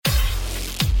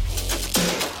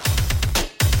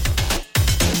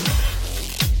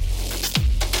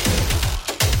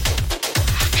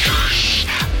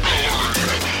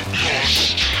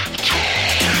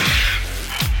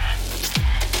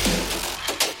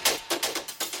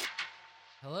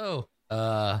Hello,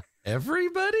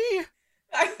 everybody.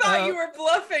 I thought you were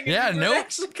bluffing. Yeah, and you nope. were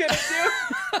actually gonna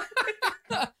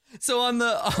do. So on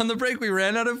the break, we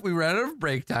ran out of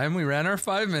break time. We ran our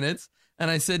 5 minutes, and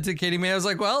I said to Katie May, I was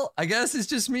like, "Well, I guess it's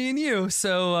just me and you.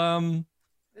 So,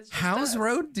 how's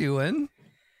Road doing?"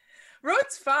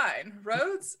 Road's fine.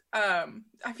 Road's, I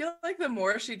feel like the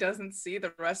more she doesn't see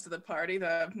the rest of the party,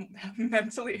 the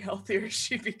mentally healthier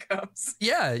she becomes.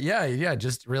 Yeah.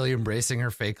 Just really embracing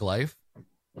her fake life.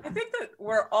 I think that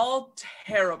we're all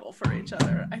terrible for each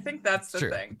other. I think that's the True.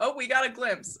 thing. Oh, we got a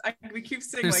glimpse. We keep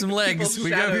seeing There's like some legs. We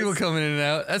got people shadows. coming in and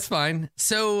out. That's fine.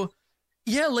 So,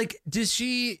 yeah, like, does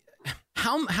she?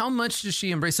 How much does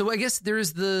she embrace? So I guess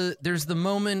there's the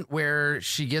moment where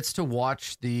she gets to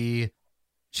watch the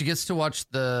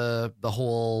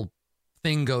whole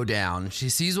thing go down. She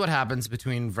sees what happens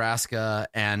between Vraska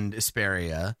and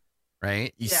Asperia,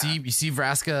 right? You see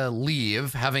Vraska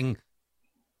leave, having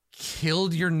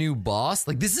killed your new boss.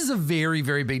 Like, this is a very,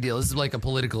 very big deal. This is like a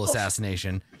political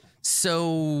assassination.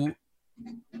 So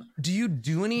do you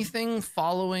do anything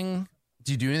following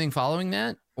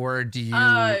that? Or do you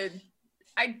I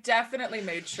definitely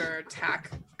made sure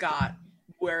Tack got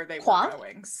where they were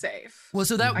going safe. Well,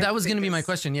 so that was going to be my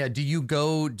question. Yeah. Do you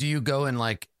go and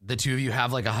like the two of you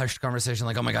have like a hushed conversation?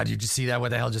 Like, oh my God, you just see that? What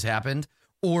the hell just happened?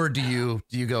 Or do you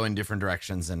go in different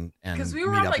directions and because we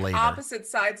were on like opposite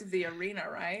sides of the arena,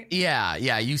 right? Yeah.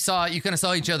 You kind of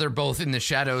saw each other both in the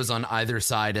shadows on either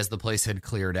side as the place had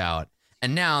cleared out.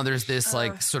 And now there's this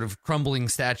like sort of crumbling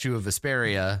statue of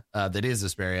Asperia that is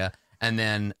Asperia. And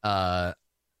then, Vraska,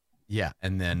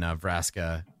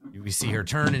 we see her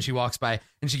turn and she walks by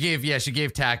and she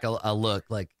gave Tack a look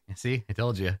like, see, I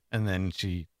told you. And then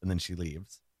she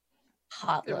leaves.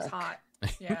 Hot It look. was hot.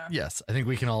 Yeah. Yes, I think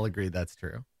we can all agree that's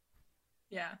true.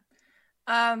 Yeah.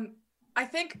 I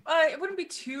think it wouldn't be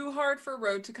too hard for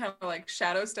Road to kind of like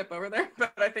shadow step over there,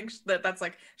 but I think that's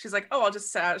like, she's like, oh, I'll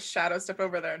just shadow step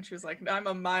over there. And she was like, I'm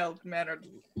a mild-mannered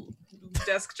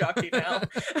desk jockey now.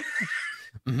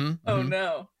 Oh,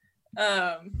 no.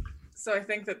 So I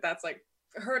think that's like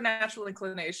her natural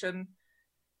inclination,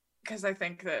 because I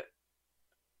think that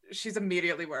she's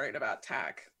immediately worried about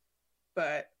Tack,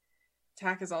 but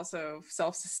Tack is also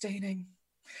self-sustaining.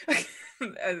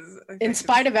 In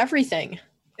spite of everything.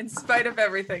 In spite of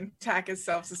everything, Tack is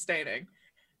self-sustaining.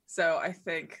 So I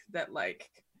think that like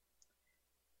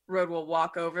Road will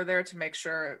walk over there to make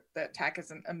sure that Tack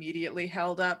isn't immediately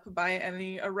held up by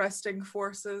any arresting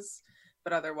forces,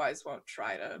 but otherwise won't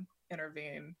try to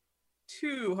intervene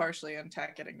too harshly on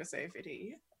Tack getting to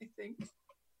safety, I think.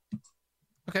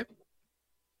 Okay.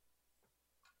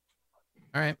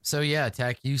 All right. So yeah,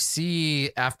 Tack, you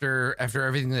see after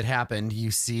everything that happened,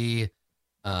 you see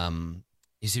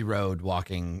Road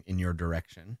walking in your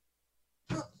direction.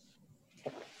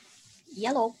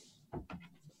 Yellow.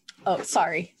 Oh,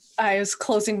 sorry. I was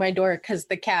closing my door because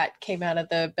the cat came out of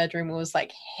the bedroom and was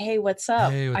like, hey, what's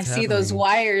up? Hey, what's I see those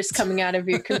wires coming out of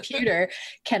your computer.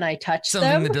 Can I touch Something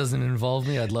them? that doesn't involve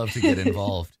me, I'd love to get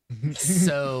involved.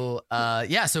 So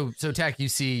Tack, you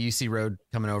see Road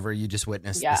coming over. You just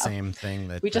witnessed the same thing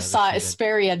that we just saw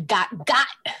Asperia got.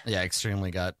 Yeah,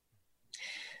 extremely got.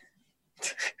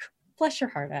 Bless your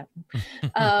heart,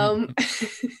 Adam.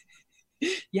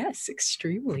 Yes,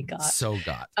 extremely got. So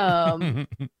got.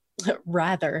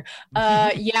 Rather.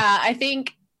 Yeah, I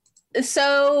think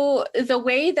so. The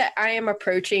way that I am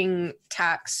approaching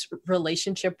Tack's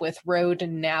relationship with Road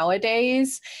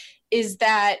nowadays is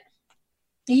that,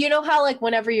 you know how like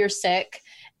whenever you're sick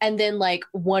and then like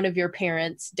one of your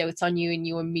parents dotes on you and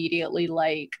you immediately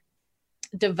like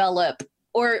develop,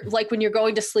 or like when you're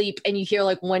going to sleep and you hear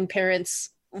like one parent's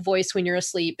voice when you're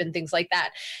asleep and things like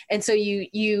that, and so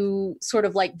you sort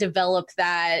of like develop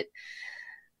that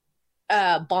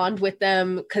bond with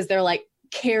them because they're like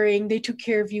caring, they took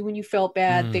care of you when you felt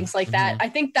bad, things like that. I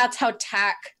think that's how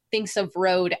Tack thinks of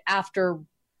Road after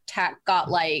Tack got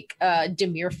like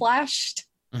Demir flashed.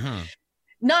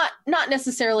 Not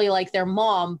necessarily like their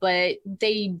mom, but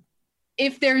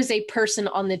if there's a person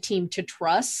on the team to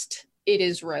trust, it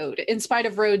is Road. In spite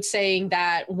of Road saying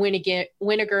that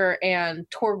Winnegar and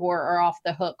Torgor are off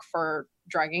the hook for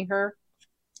drugging her,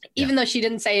 even though she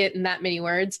didn't say it in that many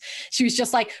words, she was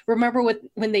just like, remember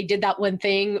when they did that one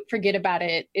thing, forget about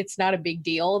it. It's not a big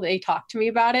deal. They talked to me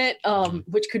about it,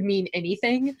 which could mean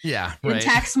anything in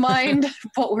Tack's mind,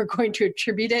 but we're going to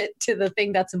attribute it to the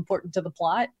thing that's important to the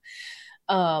plot.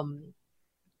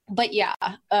 But yeah,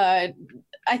 I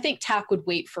think Tack would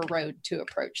wait for Road to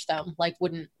approach them, like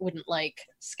wouldn't like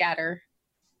scatter.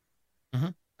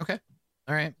 Okay.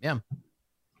 All right. Yeah.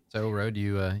 So Road,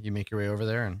 you make your way over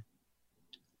there and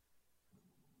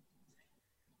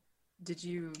Did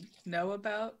you know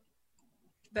about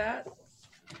that?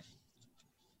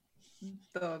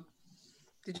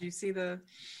 Did you see the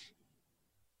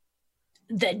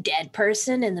dead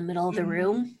person in the middle of the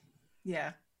room?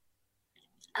 Yeah.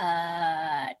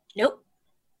 Nope.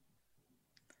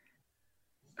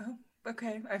 Oh,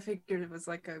 okay. I figured it was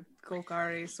like a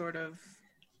Golgari sort of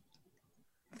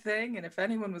thing, and if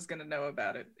anyone was going to know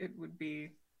about it, it would be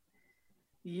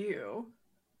you.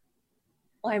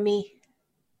 Why me?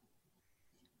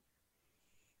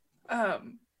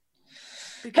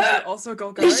 Because you're also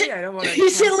Golgari. I don't want to. You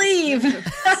should leave.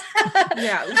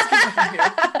 Yeah, let's get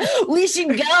out of here. We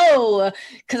should go,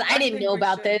 because I didn't know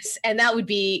about this, and that would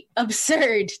be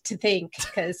absurd to think,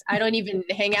 because I don't even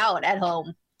hang out at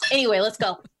home. Anyway, let's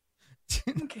go.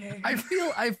 Okay. I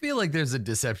feel like there's a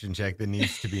deception check that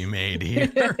needs to be made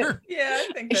here. Yeah, I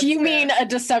think that's You fair. mean a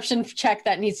deception check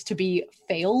that needs to be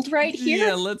failed right here?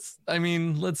 Yeah, let's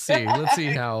see. Let's see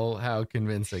how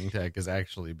convincing tech is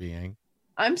actually being.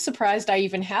 I'm surprised I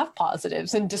even have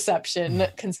positives in deception,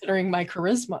 considering my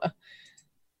charisma.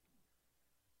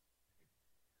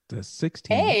 The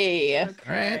 16. Hey, Okay.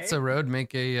 All right, so Road,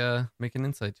 make an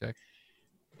insight check.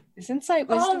 is insight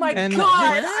Oh wisdom? my And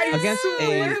god! against Look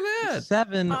at a that.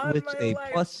 7 On with my a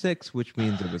life. +6, which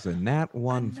means it was a nat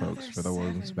 1, Another folks, for the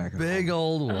ones 7. back at Big home.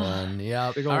 old one.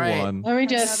 Yep. Big All old right. one. Let me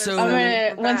just. So- I'm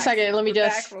gonna. We're One back. second. Let me We're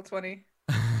just. back, roll 20.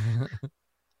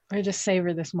 I just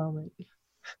savor this moment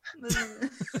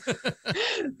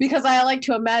because I like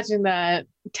to imagine that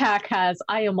Tack has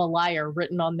 "I am a liar"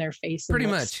 written on their face. in Pretty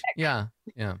lipstick. much.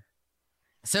 Yeah.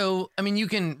 So, I mean, you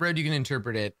can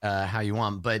interpret it how you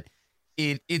want, but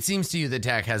it seems to you that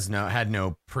Tack had no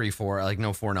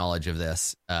no foreknowledge of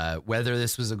this. Whether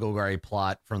this was a Golgari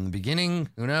plot from the beginning,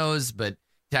 who knows? But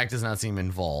Tack does not seem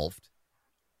involved.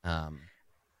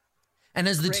 And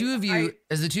as the Great. two of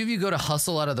you go to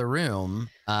hustle out of the room,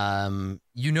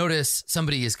 you notice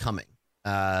somebody is coming.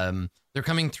 They're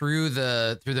coming through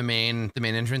the main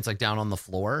entrance, like down on the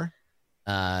floor.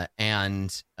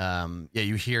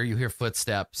 You hear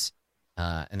footsteps,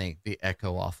 and they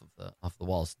echo off the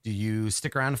walls. Do you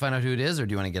stick around to find out who it is, or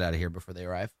do you want to get out of here before they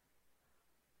arrive?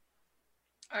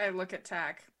 I look at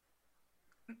Tack.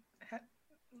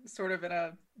 Sort of in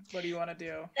a, what do you want to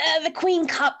do? The Queen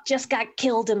Cop just got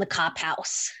killed in the cop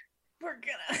house. We're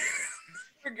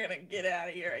gonna get out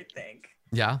of here, I think.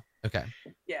 Yeah. Okay.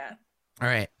 Yeah. All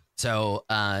right. So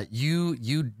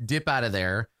you dip out of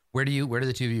there. Where do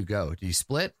the two of you go? Do you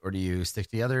split, or do you stick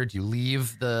together? Do you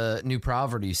leave the new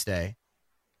prov, or do you stay?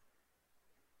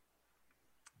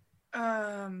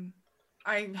 I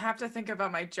have to think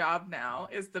about my job now,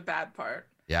 is the bad part.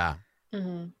 Yeah.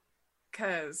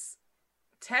 Because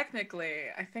technically,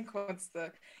 I think it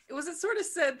sort of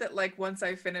said that like once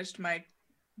I finished my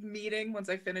meeting, once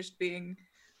I finished being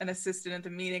an assistant at the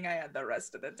meeting, I had the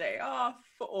rest of the day off,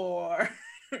 or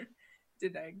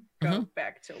did I go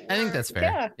back to work? I think that's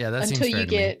fair. Yeah, that seems fair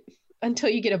to me. Until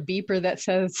you get a beeper that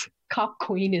says Cop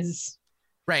Queen is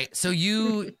right. So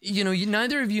you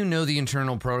neither of you know the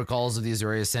internal protocols of the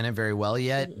Azoria Senate very well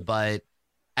yet, but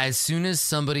as soon as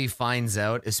somebody finds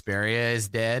out Asperia is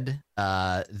dead,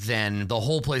 then the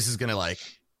whole place is gonna like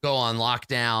go on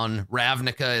lockdown.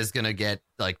 Ravnica is gonna get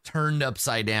like turned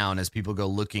upside down as people go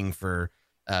looking for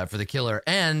the killer.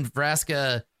 And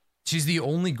Vraska, she's the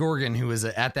only Gorgon who was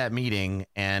at that meeting,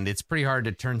 and it's pretty hard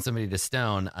to turn somebody to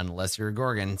stone unless you're a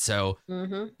Gorgon. So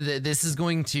this is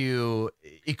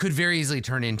it could very easily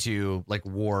turn into like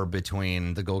war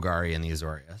between the Golgari and the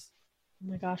Azorius. Oh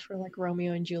my gosh, we're like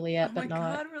Romeo and Juliet, but oh my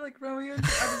not. god, we're like Romeo and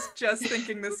Juliet. I was just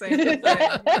thinking the same thing.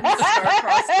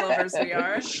 Star-crossed lovers we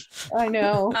are. I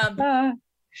know.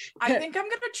 I think I'm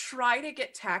gonna try to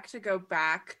get Tack to go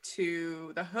back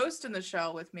to the host in the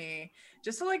shell with me,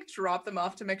 just to like drop them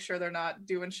off to make sure they're not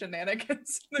doing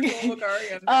shenanigans in the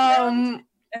Golgari.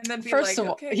 And then be first like, of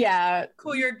all, okay, yeah,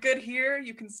 cool, you're good here.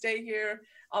 You can stay here.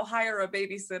 I'll hire a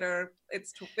babysitter.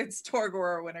 It's Torgor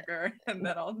or Winnegar, and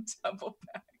then I'll double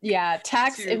back. Yeah,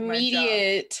 Tack's to my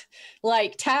immediate,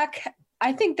 like Tack.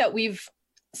 I think that we've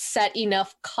set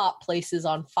enough cop places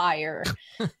on fire,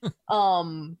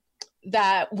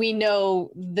 that we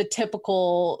know the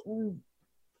typical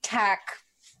Tack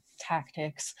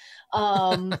tactics.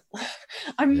 I'm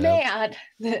mad.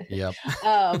 Yep.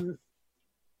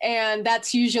 And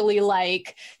that's usually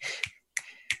like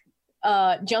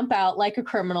jump out like a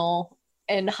criminal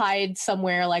and hide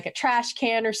somewhere like a trash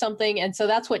can or something. And so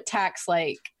that's what Tack's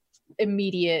like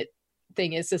immediate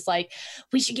thing is. It's like,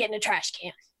 we should get in a trash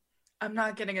can. I'm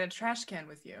not getting in a trash can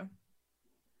with you.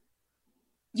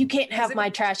 You can't have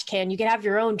my trash can. You can have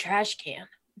your own trash can.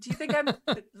 Do you think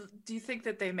do you think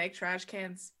that they make trash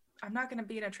cans I'm not going to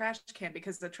be in a trash can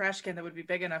because the trash can that would be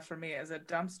big enough for me is a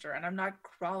dumpster, and I'm not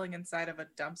crawling inside of a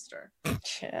dumpster.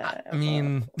 I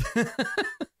mean,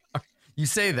 you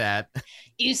say that.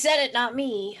 You said it, not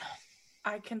me.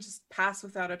 I can just pass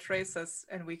without a trace us,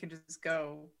 and we can just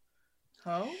go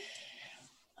home.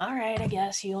 All right, I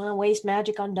guess you want to waste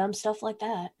magic on dumb stuff like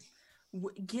that.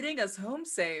 Getting us home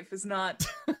safe is not.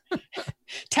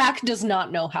 Tack does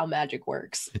not know how magic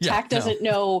works. Tack doesn't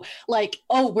know, like,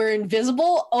 oh, we're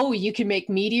invisible. Oh, you can make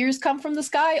meteors come from the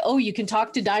sky. Oh, you can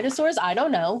talk to dinosaurs. I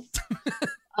don't know.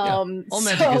 All magic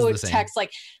is the same. Tack's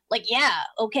like, yeah,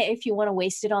 okay, if you want to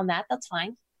waste it on that, that's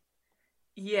fine.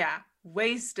 Yeah,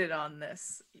 waste it on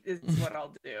this is what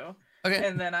I'll do. Okay.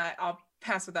 And then I'll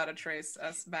pass without a trace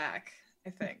us back,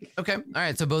 I think. Okay. All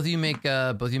right. So both of you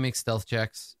make stealth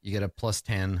checks. You get a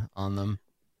 +10 on them.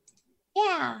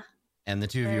 Yeah. And the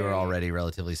two of you are already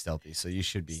relatively stealthy, so you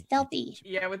should be stealthy.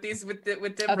 Yeah, with the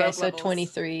okay, so levels.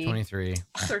 23.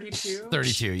 32.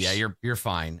 32. Yeah, you're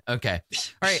fine. Okay. All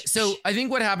right. So I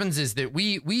think what happens is that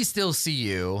we still see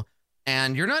you,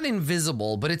 and you're not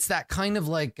invisible, but it's that kind of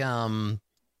like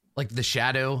the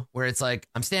shadow where it's like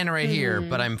I'm standing right here,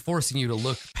 but I'm forcing you to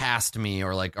look past me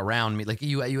or like around me, like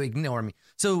you ignore me.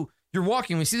 So you're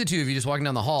walking. We see the two of you just walking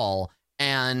down the hall,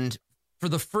 and for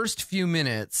the first few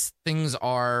minutes, things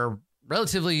are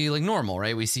relatively like normal,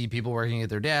 right? We see people working at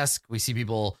their desk. We see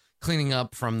people cleaning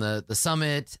up from the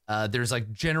summit. There's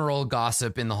like general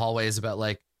gossip in the hallways about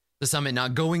like the summit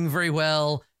not going very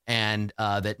well, and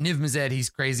that Niv Mizzet, he's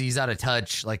crazy, he's out of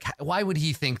touch. Like, why would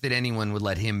he think that anyone would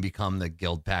let him become the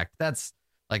Guildpact? That's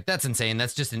insane.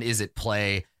 That's just an is it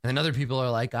play. And then other people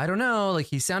are like, I don't know, like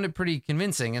he sounded pretty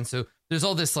convincing. And so there's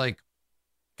all this like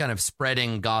kind of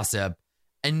spreading gossip.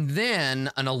 And then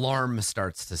an alarm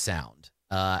starts to sound.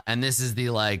 And this is the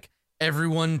like,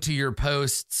 everyone to your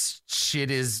posts,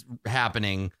 shit is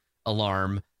happening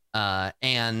alarm.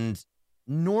 And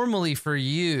normally for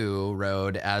you,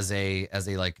 Road, as a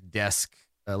like desk,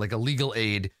 like a legal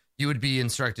aid, you would be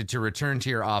instructed to return to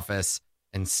your office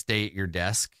and stay at your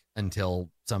desk until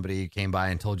somebody came by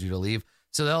and told you to leave.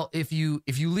 So if you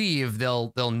leave,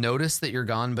 they'll notice that you're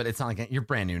gone, but it's not like you're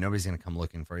brand new. Nobody's going to come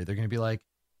looking for you. They're going to be like,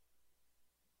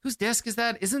 whose desk is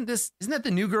that? Isn't that the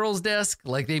new girl's desk?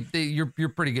 Like you're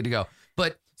pretty good to go.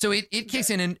 But so it kicks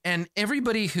in, and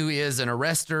everybody who is an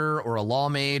arrestor or a law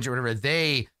mage or whatever,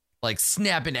 they like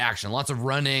snap into action. Lots of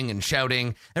running and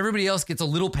shouting. Everybody else gets a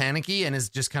little panicky and is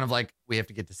just kind of like, we have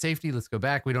to get to safety. Let's go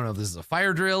back. We don't know if this is a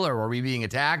fire drill or are we being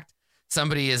attacked.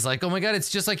 Somebody is like, oh my God,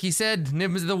 it's just like he said,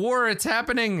 the war, it's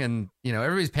happening. And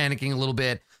everybody's panicking a little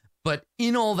bit. But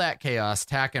in all that chaos,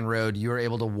 Tack and Road, you are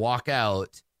able to walk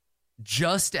out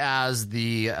just as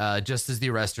the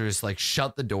arresters like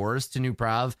shut the doors to New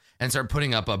Prav and start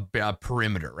putting up a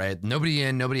perimeter, right? Nobody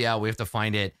in, nobody out. We have to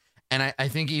find it. And I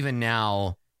think even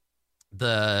now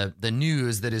the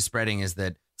news that is spreading is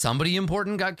that somebody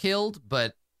important got killed,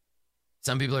 but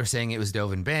some people are saying it was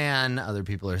Dovin Ban. Other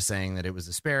people are saying that it was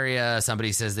Asperia.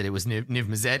 Somebody says that it was Niv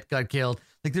Mizzet got killed.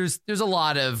 Like there's a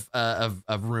lot of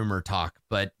rumor talk,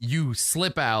 but you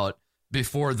slip out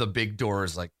before the big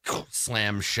doors like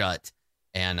slam shut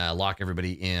and lock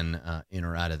everybody in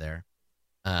or out of there.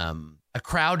 A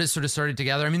crowd has sort of started to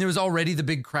gather. I mean, there was already the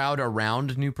big crowd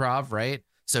around New Prav, right?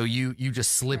 So you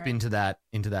just slip into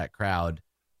that crowd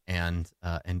and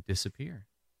disappear.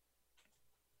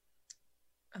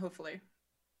 Hopefully,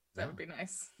 that would be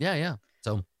nice. Yeah.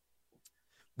 So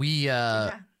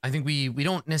I think we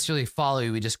don't necessarily follow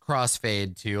you. We just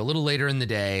crossfade to a little later in the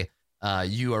day.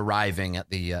 You arriving at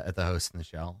the Host in the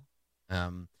Shell.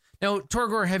 Now,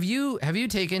 Torgor, have you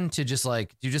taken to do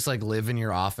you just live in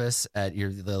your office at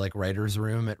the like writer's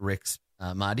room at Rick's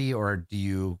Mahdi, or do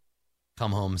you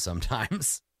come home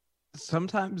sometimes?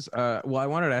 Sometimes. Well, I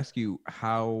wanted to ask you,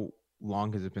 how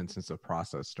long has it been since the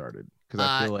process started? Because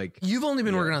I feel like you've only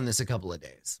been working on this a couple of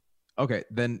days. Okay,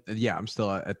 then yeah, I'm still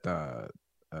at the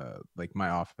like my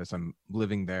office. I'm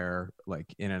living there,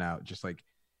 like in and out, just like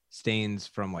stains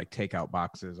from like takeout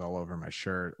boxes all over my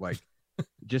shirt, like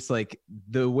just like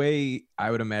the way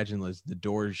I would imagine was the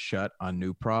doors shut on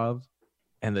New Prav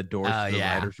and the doors to the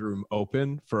writer's room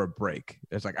open for a break.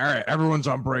 It's like, all right, everyone's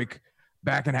on break,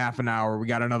 back in half an hour. We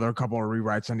got another couple of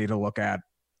rewrites I need to look at.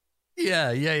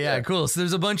 Yeah. Cool. So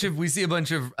we see a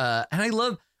bunch of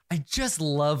and I just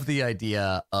love the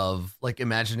idea of like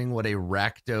imagining what a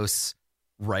Rakdos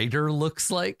writer looks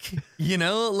like,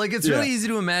 like it's really easy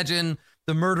to imagine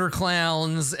the murder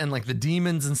clowns and like the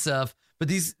demons and stuff. But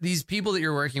these people that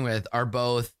you're working with are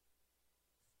both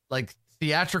like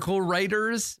theatrical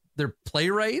writers. They're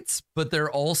playwrights, but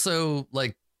they're also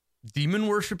like demon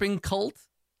worshiping cult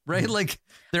right? Like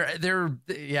they're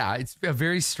yeah, it's a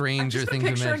very strange I'm just thing to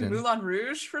picturing imagine. Moulin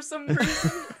Rouge for some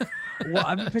reason. Well,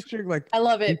 I've been picturing like I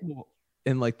love it. people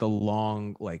in like the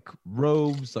long like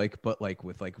robes, like but like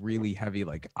with like really heavy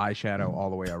like eyeshadow all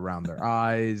the way around their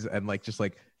eyes, and like just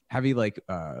like heavy like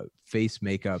face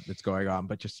makeup that's going on,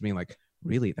 but just being like,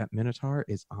 really, that Minotaur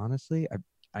is honestly,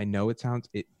 I know it sounds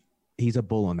it. He's a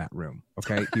bull in that room.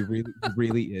 Okay, he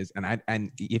really is,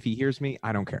 and if he hears me,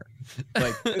 I don't care.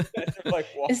 Like, like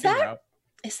is that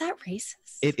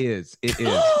racist? It is.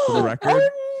 For the record.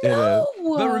 Oh,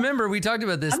 no. But remember, we talked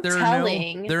about this. There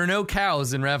are no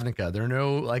cows in Ravnica. There are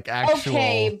no like actual.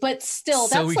 Okay, but still,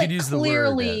 that's so we like could use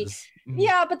clearly. the word as.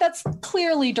 Yeah, but that's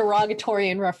clearly derogatory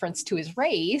in reference to his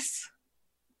race.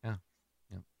 Yeah.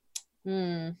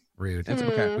 Rude. It's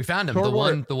okay. We found him. The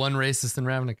one racist in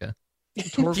Ravnica.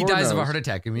 He dies of a heart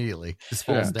attack immediately. Just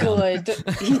falls down. Good.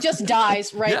 He just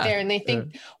dies right there, and they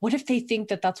think, what if they think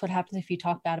that that's what happens if you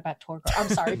talk bad about Torgor? I'm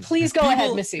sorry. Please go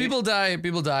ahead, Missy. People die in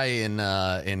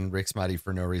Rixmati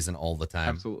for no reason all the time.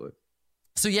 Absolutely.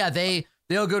 So yeah, they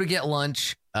all go to get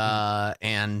lunch,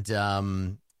 and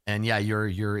yeah,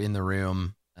 you're in the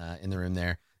room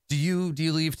there. Do you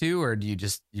leave too, or do you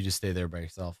just stay there by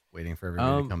yourself waiting for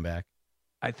everybody to come back?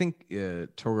 I think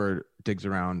Torgor digs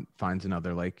around, finds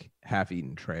another like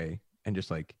half-eaten tray, and just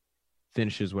like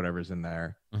finishes whatever's in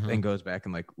there, then goes back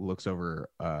and like looks over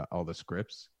all the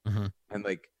scripts, and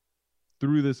like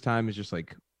through this time is just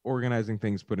like organizing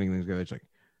things, putting things together. It's like,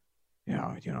 yeah,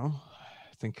 I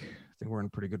think we're in a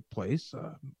pretty good place.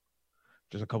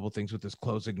 Just a couple of things with this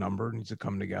closing number needs to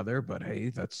come together, but hey,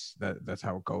 that's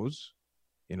how it goes,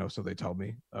 So they tell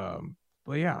me,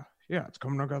 but yeah, it's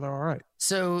coming together all right.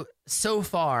 So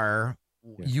far,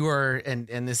 you are,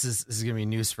 and this is gonna be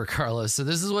news for Carlos. So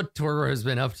this is what Torgor has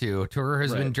been up to. Torgor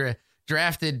has been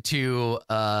drafted to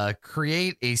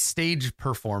create a stage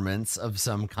performance of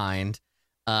some kind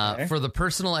for the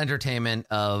personal entertainment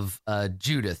of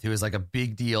Judith, who is like a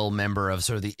big deal member of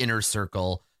sort of the inner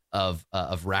circle of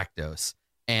Rakdos.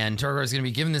 And Torgor is going to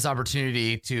be given this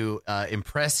opportunity to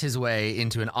impress his way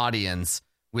into an audience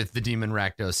with the demon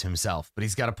Rakdos himself. But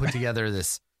he's got to put together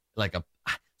this like a.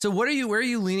 So where are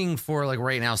you leaning for like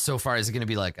right now so far? Is it going to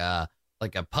be like a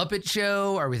puppet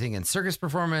show? Are we thinking circus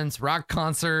performance, rock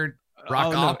concert,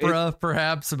 opera,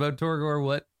 perhaps about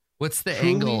Torgor? What's the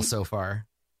angle so far?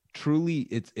 Truly,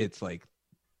 it's like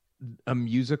a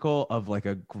musical of like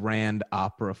a grand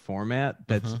opera format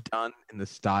that's done in the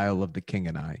style of The King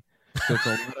and I. So it's a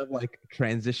lot of like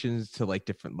transitions to like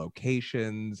different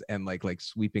locations and like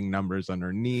sweeping numbers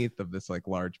underneath of this like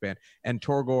large band. And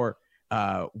Torgor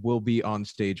will be on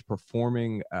stage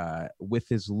performing with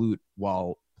his lute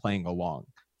while playing along.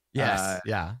 Yes.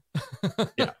 Yeah.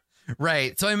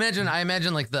 Right. So I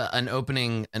imagine like an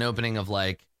opening of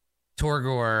like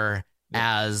Torgor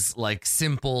as like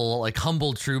simple, like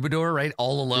humble troubadour, right?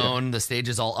 All alone. The stage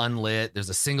is all unlit. There's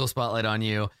a single spotlight on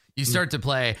you. You start to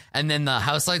play, and then the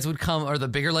house lights would come, or the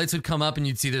bigger lights would come up, and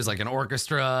you'd see there's like an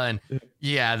orchestra, and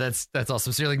that's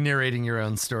awesome. So you're like narrating your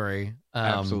own story.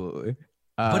 Absolutely.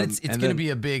 But it's gonna be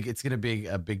a big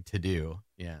to do.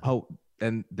 Yeah. Oh,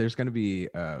 and there's gonna be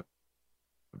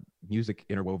music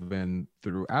interwoven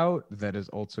throughout. That is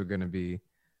also gonna be,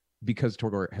 because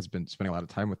Torgor has been spending a lot of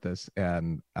time with this,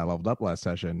 and I leveled up last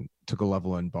session, took a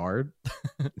level in Bard.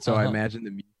 So I imagine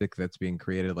the music that's being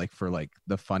created, like for like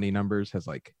the funny numbers, has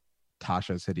like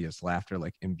Tasha's hideous laughter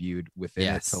like imbued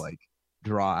within it to like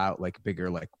draw out like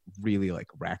bigger, like really like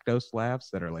Rakdos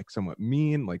laughs that are like somewhat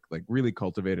mean, like really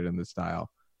cultivated in the style.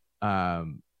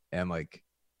 And like,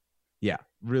 yeah,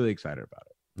 really excited about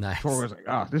it. Nice. Torgor's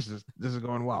like, this is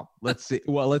going well. Let's see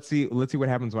what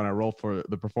happens when I roll for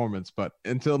the performance. But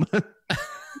until then,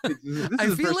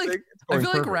 I feel like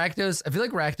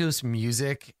Rakdos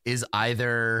music is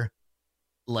either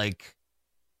like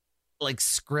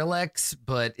Skrillex,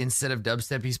 but instead of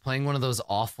dubstep, he's playing one of those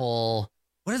awful.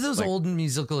 What are those old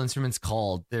musical instruments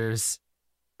called?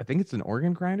 I think it's an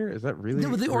organ grinder. Is that really?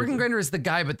 No, the organ grinder is the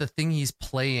guy, but the thing he's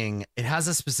playing, it has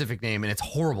a specific name, and it's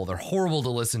horrible. They're horrible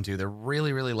to listen to. They're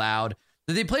really, really loud.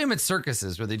 They play them at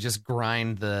circuses where they just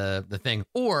grind the thing,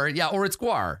 or it's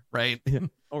guar, right? Yeah.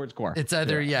 Or it's guar.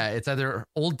 It's either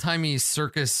old timey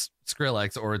circus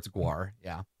Skrillex or it's guar.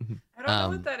 Yeah. I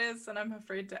don't know what that is, and I'm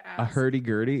afraid to ask. A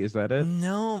hurdy-gurdy, is that it?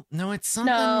 No, it's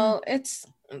something. No, it's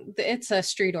a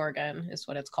street organ, is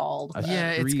what it's called.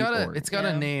 It's got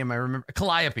a name. I remember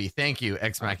Calliope. Thank you,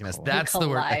 Ex Machinus. That's the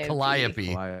word.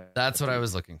 Calliope. That's what I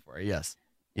was looking for. Yes.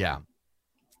 Yeah.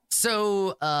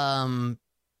 So, I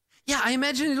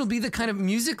imagine it'll be the kind of,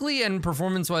 musically and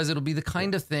performance-wise, it'll be the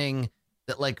kind of thing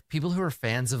that like people who are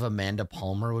fans of Amanda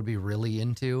Palmer would be really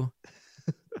into.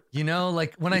 You know,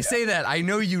 like when I say that, I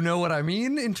know you know what I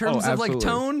mean in terms of like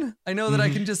tone. I know that I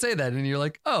can just say that, and you're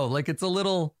like, oh, like it's a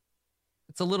little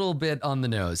bit on the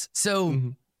nose.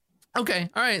 So, okay,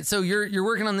 all right. So you're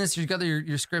working on this. You've got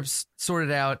your scripts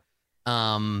sorted out.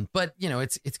 But you know,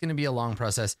 it's going to be a long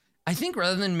process. I think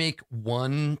rather than make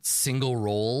one single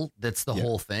roll that's the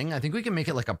whole thing, I think we can make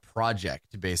it like a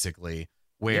project, basically,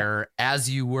 where as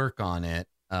you work on it,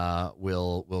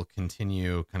 we'll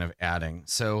continue kind of adding.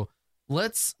 So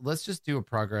let's just do a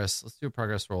progress. Let's do a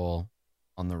progress roll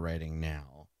on the writing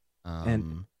now.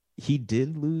 And he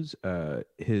did lose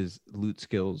his loot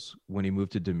skills when he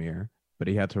moved to Dimir, but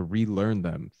he had to relearn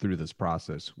them through this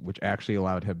process, which actually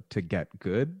allowed him to get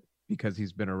good because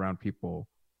he's been around people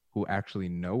who actually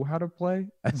know how to play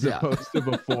as opposed to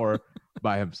before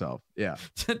by himself. Yeah.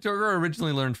 Torgor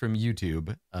originally learned from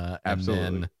YouTube,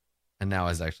 Absolutely. and now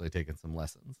has actually taken some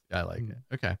lessons. I like it.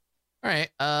 Okay. All right.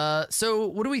 So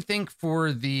what do we think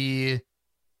for the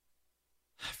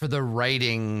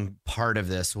writing part of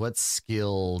this? What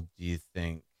skill do you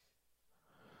think?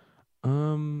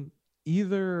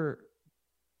 Either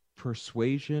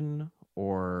persuasion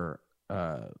or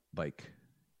like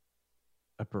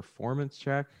a performance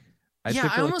check.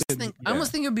 I almost think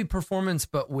it would be performance,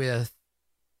 but with,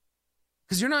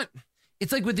 because you're not.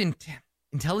 It's like with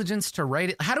intelligence to write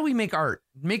it. How do we make art?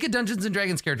 Make a Dungeons and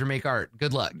Dragons character make art.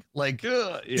 Good luck. Like,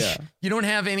 you don't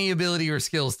have any ability or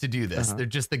skills to do this. They're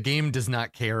just, the game does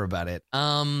not care about it.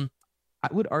 I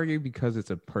would argue because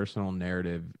it's a personal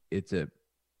narrative. It's a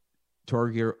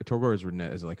Torgor is written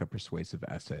as like a persuasive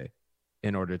essay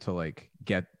in order to like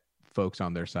get folks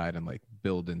on their side and like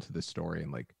build into the story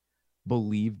and like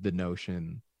believe the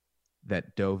notion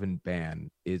that Dovin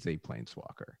Ban is a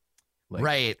planeswalker. Like,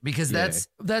 right, because that's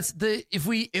the if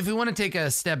we want to take a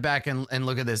step back and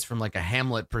look at this from like a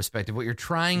Hamlet perspective, what you're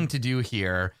trying to do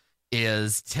here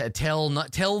is to tell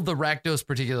the Rakdos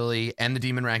particularly, and the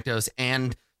Demon Rakdos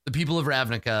and the people of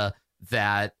Ravnica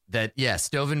that yes,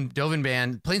 Dovin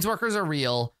Ban, planeswalkers are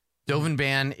real. Dovin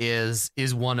Ban is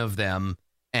one of them,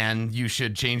 and you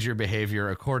should change your behavior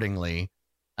accordingly.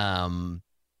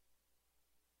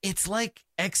 It's like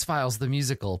X-Files, the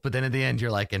musical, but then at the end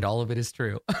you're like, and all of it is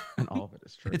true. And all of it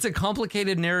is true. It's a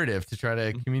complicated narrative to try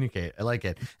to communicate. I like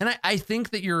it. And I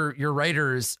think that your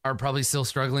writers are probably still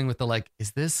struggling with the like,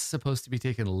 is this supposed to be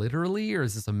taken literally, or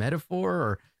is this a metaphor,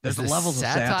 or there's is this levels of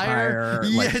satire.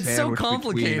 Yeah, like, it's so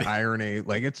complicated. Irony,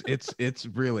 like it's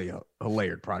really a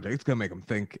layered project. It's gonna make them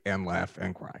think and laugh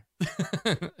and cry.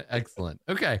 Excellent.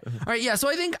 Okay. All right. Yeah. So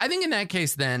I think in that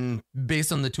case, then,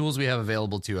 based on the tools we have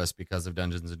available to us because of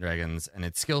Dungeons and Dragons and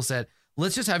its skill set,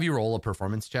 let's just have you roll a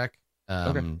performance check.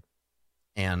 Okay.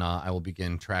 And I will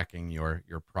begin tracking your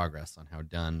progress on how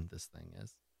done this thing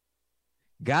is.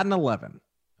 Got an 11.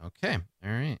 Okay.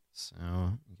 All right. So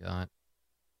you got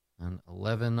an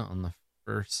 11 on the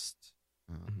first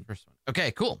one.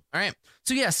 Okay, cool. All right.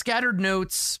 So yeah, scattered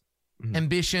notes,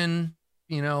 ambition,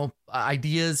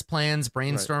 ideas, plans,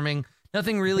 brainstorming. Right.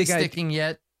 Nothing really sticking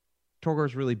yet.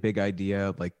 Torgor's really big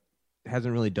idea, like,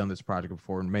 hasn't really done this project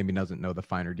before and maybe doesn't know the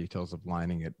finer details of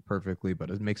lining it perfectly,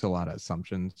 but it makes a lot of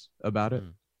assumptions about it.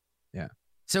 Yeah.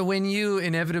 So when you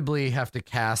inevitably have to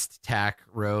cast Tack,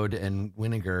 Road, and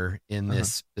Winnegar in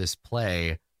this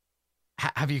play,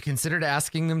 have you considered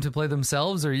asking them to play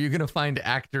themselves, or are you going to find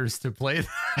actors to play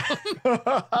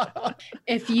them?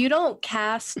 If you don't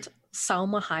cast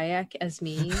Salma Hayek as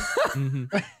me,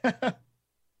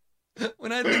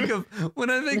 when I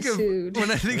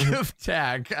think of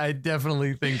Tack, I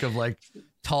definitely think of like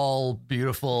tall,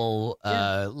 beautiful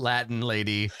Latin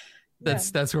lady.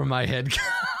 That's where my head goes.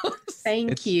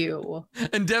 Thank you.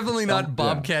 And definitely not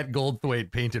Bobcat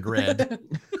Goldthwait painted red.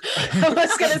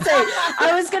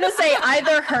 I was gonna say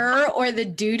either her or the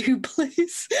dude who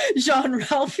plays Jean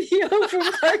Ralphio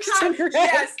from Parks and Rec.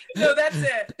 Yes, no, that's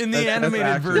it. In the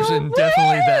animated version,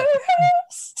 definitely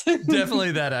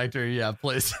that actor,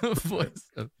 plays the voice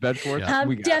of Bedford. Yeah.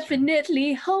 I'm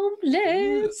definitely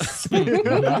homeless.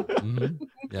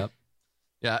 Yep.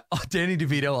 Yeah. Oh, Danny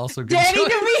DeVito also good.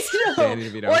 Danny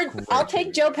DeVito. Or I'll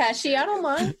take Joe Pesci. I don't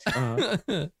mind.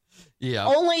 Yeah.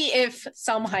 Only if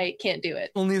Salma Hayek can't do it.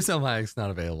 Only if Salma Hayek's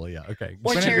not available. Yeah. Okay.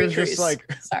 Or Terry Crews.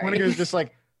 Winnegar's just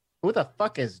like, who the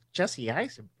fuck is Jesse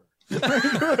Eisenberg?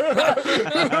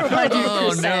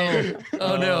 100%.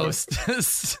 Oh no.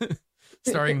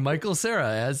 Starring Michael Cera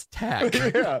as Tack.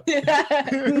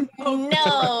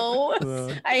 No.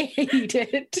 I hate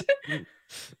it.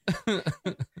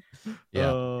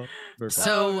 Yeah.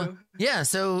 So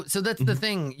that's the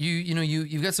thing.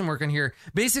 You've got some work on here.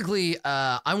 Basically,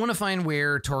 I want to find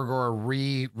where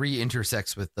Torgor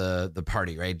re-intersects with the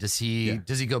party, right? Does he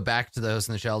go back to the host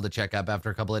in the shell to check up after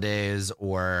a couple of days,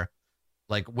 or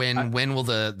like when will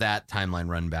that timeline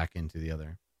run back into the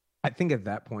other? I think at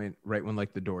that point, right when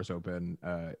like the doors open,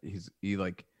 he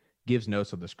like gives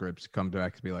notes of the scripts, come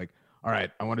back to be like, all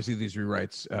right, I want to see these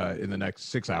rewrites in the next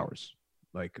 6 hours.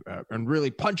 Like, and really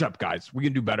punch up, guys. We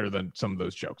can do better than some of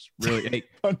those jokes. Really. Hey,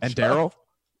 and Daryl,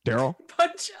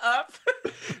 punch up.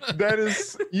 That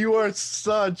is, you are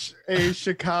such a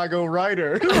Chicago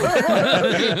writer.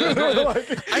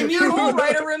 I mean, your whole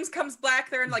writer rooms comes back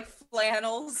there in like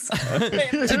flannels.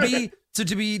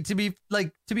 To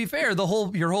be fair,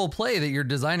 your whole play that you're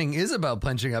designing is about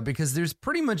punching up, because there's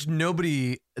pretty much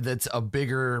nobody that's a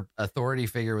bigger authority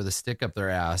figure with a stick up their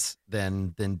ass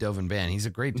than Dovin Ban. He's a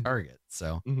great target.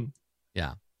 So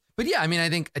yeah. But yeah, I mean, I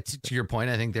think to your point,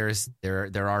 I think there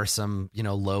are some,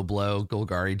 low blow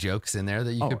Golgari jokes in there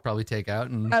that you could probably take out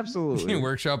and absolutely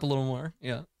workshop a little more.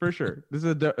 Yeah, for sure. This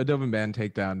is a Dovin Band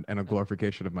takedown and a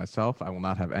glorification of myself. I will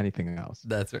not have anything else.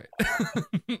 That's right.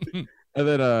 And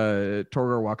then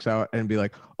Torgor walks out and be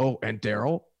like, oh, and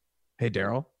Daryl, hey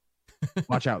Daryl,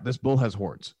 watch out, this bull has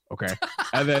horns. Okay.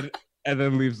 and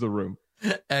then leaves the room.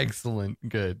 Excellent.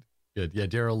 Good. Yeah,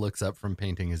 Daryl looks up from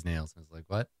painting his nails and is like,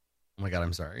 what? Oh my God,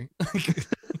 I'm sorry.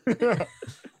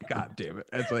 God damn it.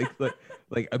 It's like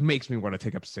it makes me want to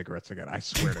take up cigarettes again. I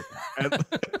swear to God.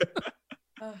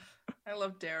 I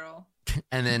love Daryl.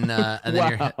 And then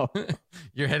wow.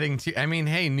 you're heading to, I mean,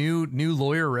 hey, new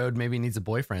lawyer road maybe needs a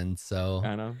boyfriend. So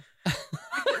I know.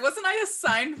 Wasn't I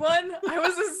assigned one? I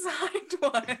was assigned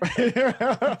one.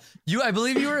 I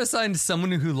believe you were assigned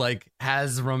someone who like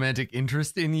has romantic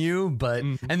interest in you, but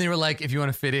and they were like, if you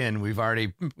want to fit in, we've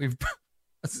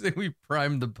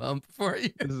primed the pump for you.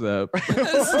 This is not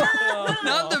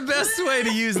the best way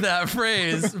to use that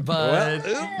phrase, but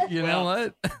you know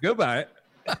what? Goodbye.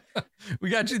 We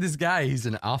got you this guy. He's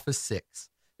an Office 6.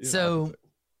 So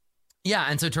yeah,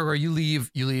 and so Torgor, you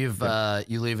leave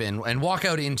and walk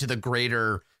out into the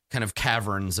greater kind of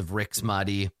caverns of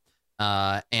Rixmadi.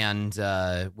 And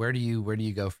where do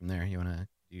you go from there? You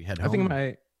head home?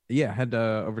 I think head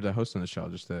over to Host on the Shell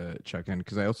just to check in,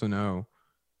 because I also know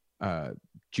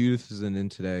Judith isn't in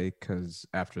today because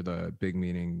after the big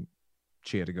meeting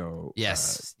she had to go.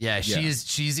 Yes.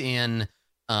 She's in.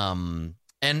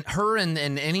 And her and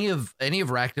any of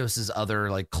Rakdos's other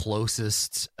like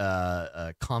closest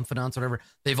confidants, whatever,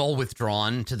 they've all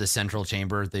withdrawn to the central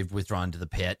chamber. They've withdrawn to the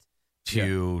pit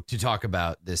to talk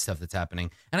about this stuff that's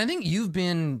happening. And I think you've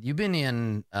been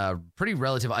in pretty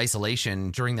relative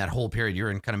isolation during that whole period. You're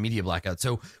in kind of media blackout.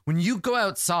 So when you go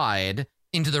outside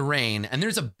into the rain, and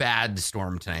there's a bad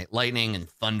storm tonight, lightning and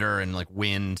thunder and like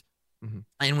wind. Mm-hmm.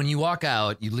 And when you walk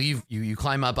out, you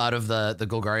climb up out of the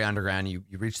Golgari underground, you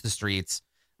reach the streets.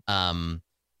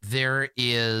 There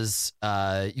is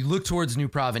you look towards New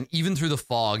Prov, and even through the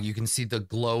fog you can see the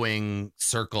glowing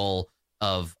circle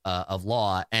of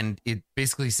law, and it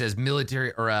basically says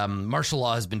military or martial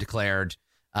law has been declared.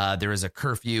 There is a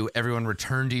curfew. Everyone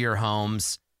return to your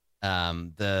homes.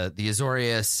 The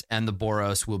Azorius and the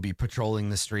Boros will be patrolling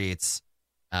the streets.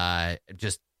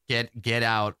 Just get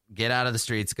out of the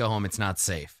streets, go home. It's not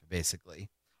safe, basically.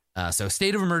 So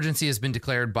state of emergency has been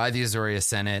declared by the Azorius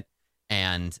Senate.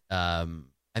 And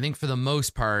I think for the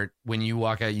most part, when you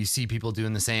walk out, you see people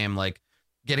doing the same, like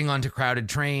getting onto crowded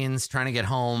trains, trying to get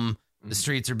home. The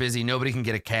streets are busy. Nobody can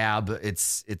get a cab.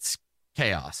 It's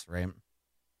chaos, right?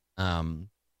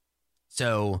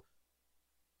 So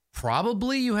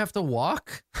probably you have to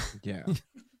walk. Yeah.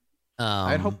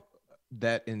 I hope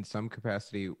that in some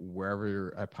capacity,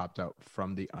 wherever I popped out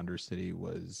from the Undercity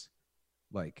was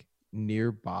like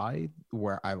nearby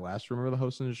where I last remember the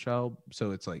Host in the Shell.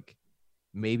 So it's like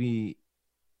maybe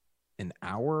an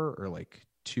hour or like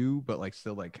 2, but like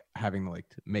still like having to like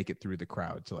make it through the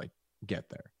crowd to like get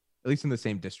there, at least in the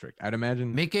same district. I'd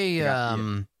imagine. Make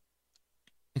a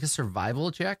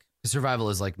survival check. Survival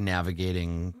is like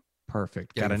navigating.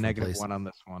 Perfect. Got a -1 on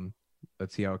this one.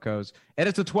 Let's see how it goes. And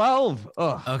it's a 12.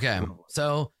 Ugh. Okay.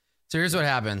 So here's what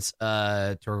happens.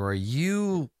 Torgor,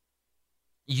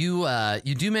 you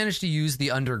do manage to use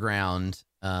the underground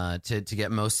to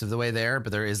get most of the way there,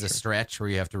 but there is a stretch where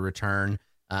you have to return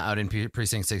out in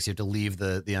Precinct 6. You have to leave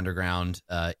the underground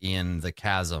in the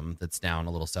chasm that's down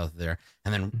a little south of there,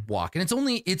 and then walk. And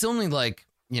it's only like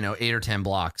 8 or 10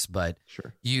 blocks, but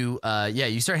you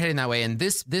start heading that way. And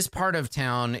this part of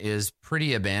town is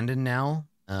pretty abandoned now.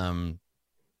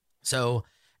 So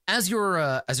as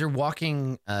you're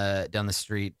walking down the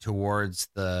street towards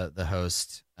the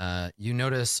Host, you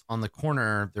notice on the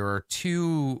corner there are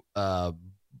two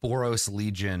Boros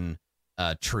Legion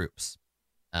troops.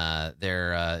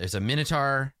 There's a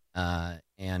Minotaur,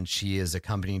 and she is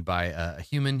accompanied by a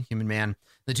human man.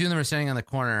 The two of them are standing on the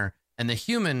corner, and the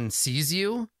human sees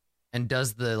you and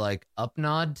does the like up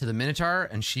nod to the Minotaur,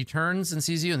 and she turns and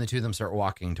sees you, and the two of them start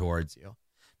walking towards you.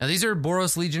 Now these are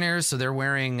Boros Legionnaires, so they're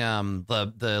wearing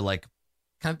the like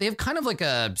they have kind of like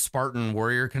a Spartan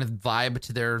warrior kind of vibe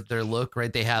to their look,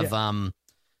 right? They have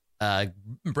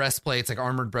breastplates, like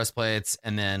armored breastplates,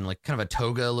 and then like kind of a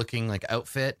toga looking like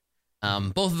outfit.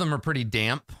 Both of them are pretty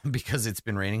damp because it's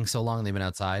been raining so long. They've been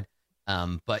outside.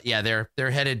 But yeah,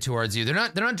 they're headed towards you. They're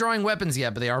not drawing weapons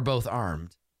yet, but they are both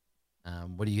armed.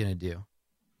 What are you gonna do?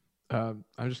 I'm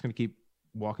just gonna keep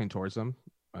walking towards them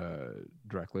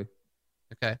directly.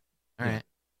 Okay. All right.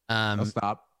 I'll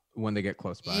stop when they get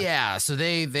close by. Yeah. So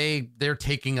they're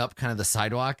taking up kind of the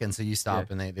sidewalk, and so you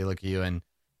stop and they look at you, and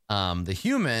the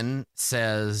human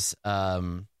says,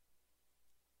 "Didn't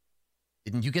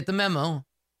you get the memo?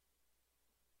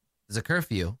 There's a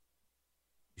curfew. You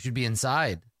should be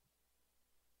inside."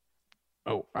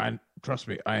 Oh, trust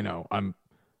me, I know. I'm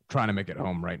trying to make it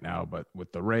home right now, but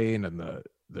with the rain and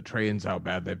the trains, how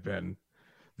bad they've been,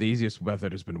 the easiest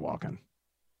method has been walking.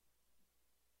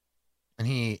 And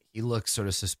he looks sort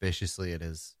of suspiciously at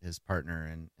his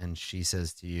partner, and she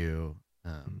says to you,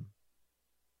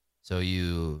 "So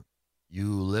you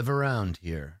live around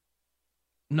here?"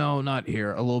 No, not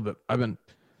here. A little bit. I've been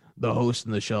the host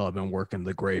in the shell. I've been working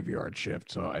the graveyard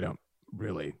shift, so I don't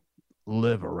really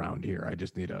live around here. I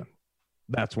just need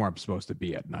that's where I'm supposed to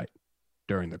be at night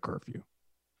during the curfew.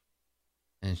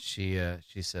 And she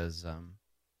says,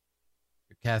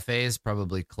 "Your cafe is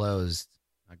probably closed.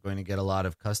 Not going to get a lot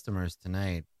of customers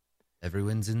tonight.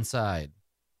 Everyone's inside.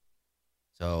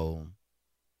 So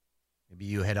maybe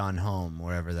you head on home,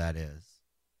 wherever that is."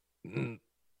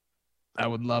 I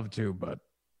would love to, but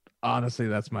honestly,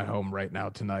 that's my home right now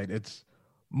tonight. It's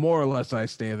more or less I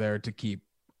stay there to keep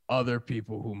other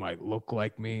people who might look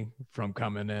like me from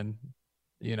coming in.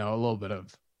 You know, a little bit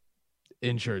of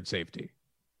insured safety.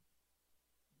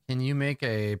 Can you make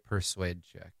a persuade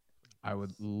check? I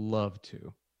would love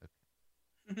to.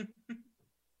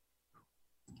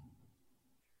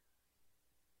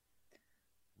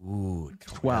 Ooh,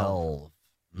 12.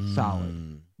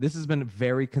 Solid. This has been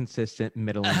very consistent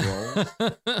middling rolls.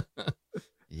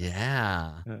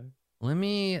 Yeah. Let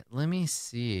me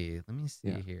see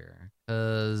here,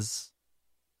 because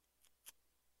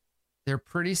they're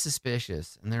pretty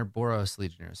suspicious, and they're Boros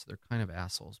Legionnaires, so they're kind of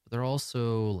assholes, but they're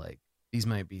also like, these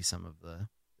might be some of the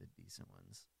decent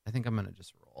ones. I think I'm gonna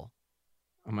just roll.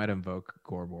 I might invoke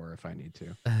Gorbor if I need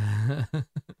to.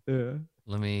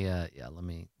 Let me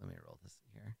roll this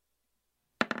here.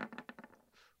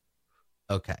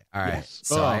 Okay. All right. Yes.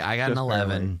 So I got an 11.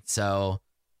 barely. So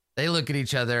they look at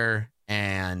each other,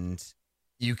 and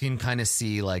you can kind of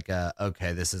see like,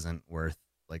 okay, this isn't worth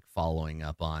like following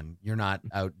up on. You're not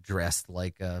out dressed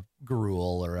like a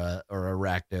Gruul or a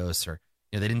Rakdos, or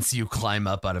they didn't see you climb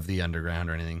up out of the underground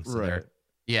or anything. So Right.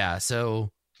 yeah.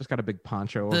 So Just got a big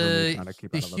poncho over me trying to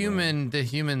keep out of the rain. the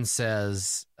human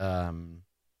says,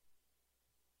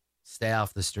 "Stay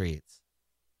off the streets,"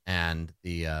 and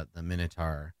the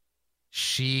Minotaur,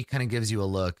 she kind of gives you a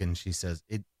look, and she says,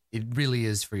 "It really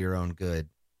is for your own good.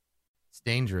 It's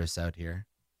dangerous out here.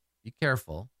 Be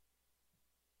careful."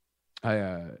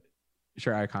 I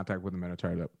share eye contact with the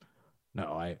Minotaur.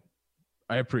 No, I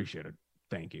appreciate it.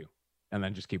 Thank you. And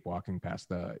then just keep walking past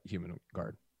the human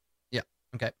guard. Yeah.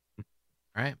 Okay.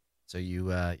 All right. So you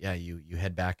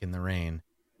head back in the rain,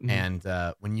 Mhm.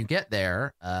 and when you get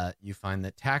there, you find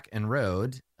that Tack and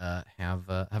Road have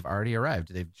already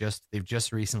arrived. They've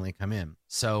just recently come in.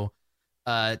 So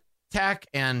Tack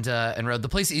and Road, the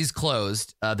place is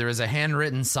closed. There is a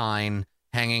handwritten sign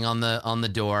hanging on the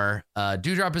door.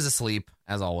 Dewdrop is asleep,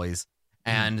 as always,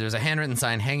 and there's a handwritten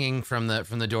sign hanging from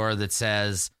the door that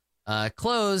says,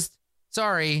 "Closed.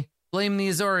 Sorry. Blame the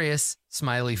Azorius."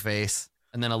 Smiley face,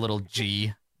 and then a little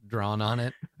G drawn on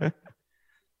it.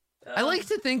 I like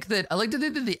to think that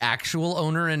the actual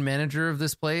owner and manager of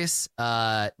this place,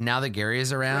 now that Gary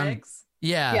is around, Dregs?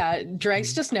 Yeah,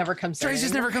 Dregs just never comes. Dregs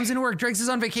just never comes into work. Dregs is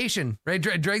on vacation, right?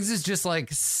 Dregs is just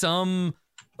like at some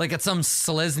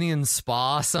Selesnian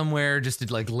spa somewhere, just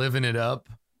like living it up,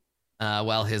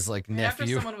 while his like After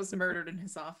nephew. someone was murdered in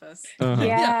his office. Uh-huh.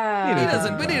 Yeah, He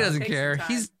doesn't Takes care.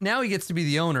 some time. He gets to be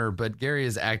the owner, but Gary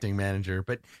is acting manager.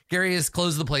 But Gary has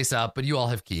closed the place up, but you all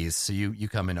have keys, so you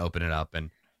come and open it up,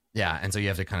 and yeah, and so you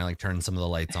have to kind of like turn some of the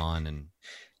lights on, and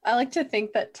I like to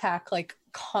think that Tack like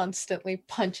constantly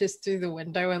punches through the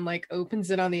window and like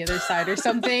opens it on the other side or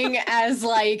something as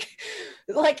like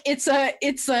it's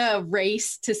a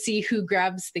race to see who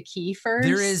grabs the key first.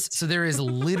 There is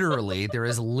literally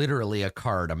a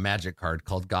card, a magic card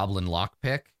called Goblin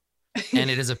Lockpick. And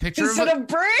it is a picture Is of it a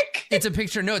brick? It's a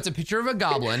picture of a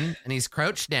goblin, and he's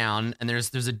crouched down, and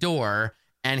there's a door,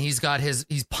 and he's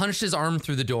punched his arm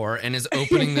through the door and is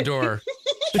opening the door.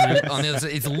 On the other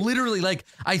side. It's literally like,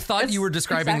 I thought you were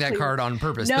describing that card on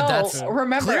purpose, no, but that's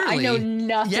remember, clearly, I know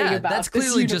nothing about that's this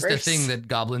clearly just a universe. thing that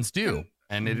goblins do,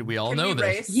 and we all know this.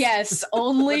 Race? Yes,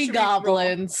 only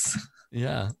goblins.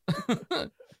 Yeah.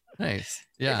 Nice.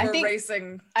 Yeah.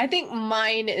 I think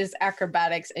mine is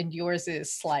acrobatics and yours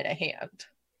is sleight of hand.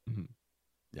 Mm-hmm.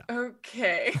 Yeah.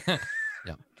 Okay.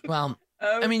 Yeah. Well,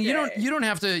 okay. I mean, you don't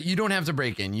have to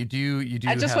break in. You do.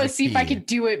 I just want to see if I can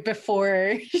do it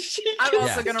before. I'm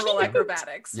also gonna roll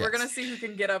acrobatics. Yes. We're gonna see who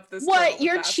can get up this. What?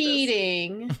 You're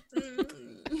cheating.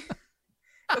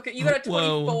 Okay, you got a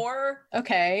 24.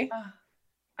 Okay.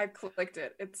 I clicked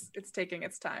it. It's taking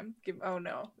its time. Oh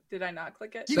no, did I not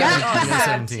click it? You got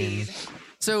 17.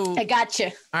 So I got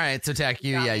you. All right, so Tack,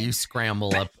 you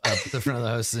scramble up the front of the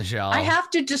host and shell. I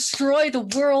have to destroy the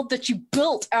world that you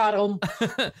built, Adam.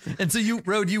 And so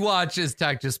you watch as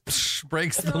Tack just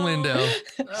breaks the window.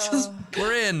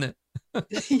 We're in.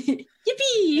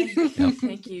 Yippee! Yep.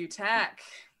 Thank you, Tack.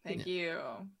 Thank you.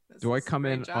 Do I come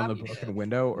in on the broken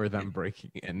window or them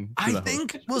breaking in? I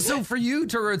think, so for you,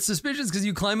 Toro, it's suspicious because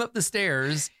you climb up the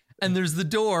stairs and there's the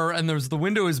door and there's the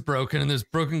window is broken and there's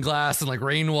broken glass and like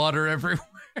rainwater everywhere.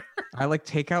 I like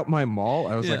take out my maul.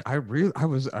 I was like, I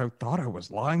thought I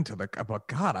was lying to but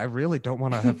God, I really don't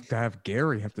want to have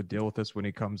Gary have to deal with this when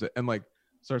he comes in, and like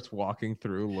starts walking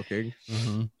through looking.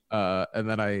 Mm-hmm. And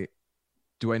then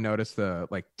do I notice the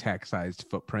like tack-sized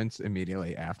footprints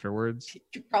immediately afterwards?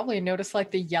 You probably notice like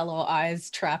the yellow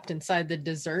eyes trapped inside the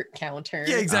dessert counter.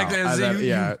 Yeah, exactly.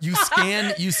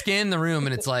 You scan the room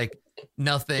and it's like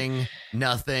nothing.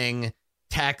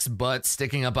 Tack's butt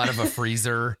sticking up out of a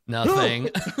freezer. Nothing.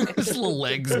 Just little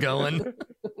legs going.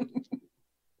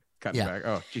 Cutting back.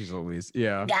 Oh, jeez Louise.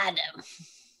 Yeah. Got him.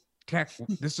 Tack,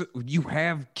 you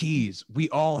have keys. We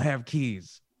all have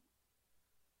keys.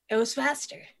 It was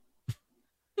faster.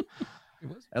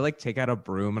 I like take out a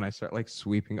broom and I start like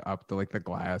sweeping up the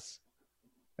glass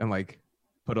and like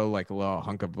put a like little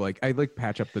hunk of like I like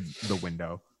patch up the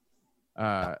window.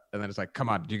 And then it's like, come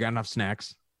on, do you got enough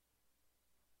snacks?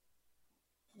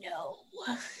 No.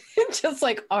 Just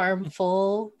like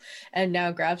armful and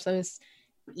now grab some.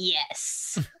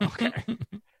 Yes. Okay.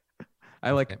 I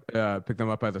like pick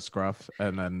them up by the scruff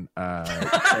and then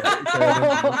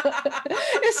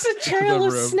it's a trail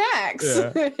of snacks.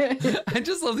 Yeah. I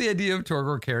just love the idea of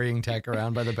Torgor carrying Tack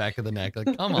around by the back of the neck.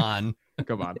 Like, come on.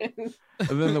 And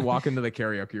then they walk into the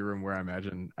karaoke room where I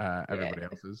imagine everybody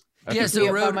else is.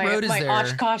 So Road is there.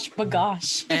 Oshkosh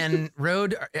bagosh. And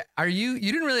Road, you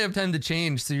didn't really have time to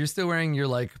change, so you're still wearing your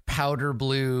like powder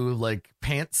blue like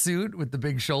pantsuit with the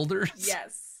big shoulders?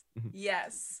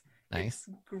 Yes. Nice. It's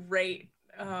great.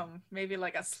 Maybe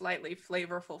like a slightly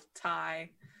flavorful tie.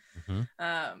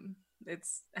 Mm-hmm.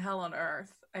 It's hell on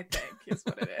earth, I think, is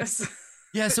what it is.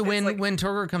 Yeah. So when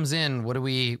Torgor comes in, what do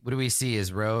we see?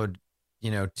 Is Road,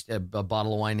 a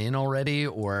bottle of wine in already,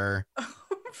 or?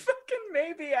 Fucking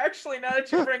maybe. Actually, now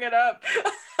that you bring it up,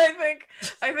 I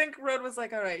think Road was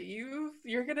like, all right,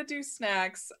 you're gonna do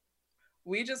snacks.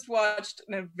 We just watched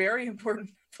a very important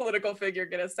political figure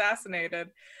get assassinated.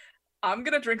 I'm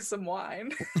gonna drink some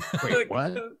wine. Wait,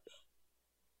 what?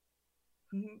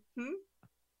 Mm-hmm.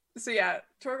 So yeah,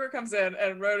 Torgor comes in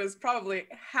and Road is probably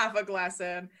half a glass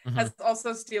in. Mm-hmm. Has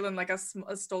also stolen like a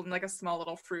small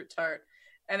little fruit tart,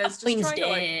 and it's just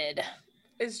trying to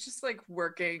it's just like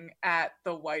working at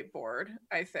the whiteboard.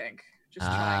 I think just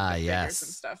trying to figure some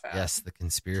stuff out. Yes, the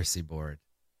conspiracy board.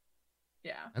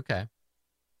 Yeah. Okay.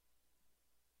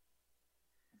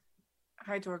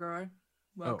 Hi, Torgor.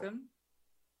 Welcome.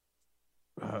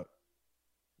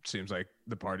 Seems like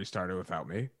the party started without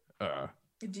me.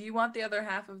 Do you want the other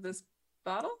half of this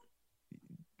bottle?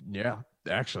 Yeah,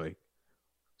 actually.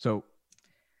 So,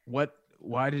 why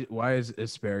is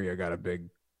Asperia got a big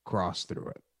cross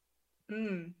through it?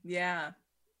 Yeah.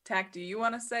 Tack, do you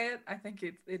want to say it? I think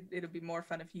it'll be more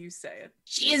fun if you say it.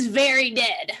 She is very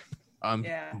dead.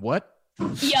 Yeah. What?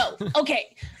 Yo,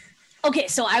 okay,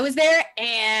 so I was there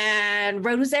and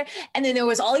Road was there and then there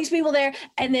was all these people there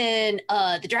and then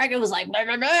the dragon was like, blah,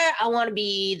 blah, blah, I want to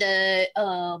be the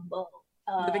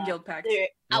Living Guildpact.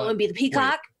 I want to be the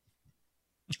peacock.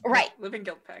 Wait. Right. Living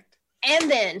Guildpact. And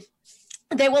then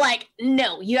they were like,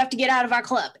 no, you have to get out of our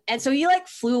club. And so he like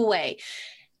flew away.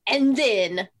 And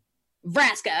then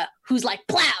Vraska, who's like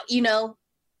plow, you know.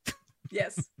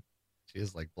 Yes. She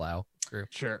is like Blau. True.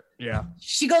 Sure. Yeah.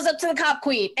 She goes up to the cop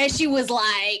queen and she was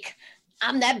like,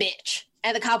 I'm that bitch.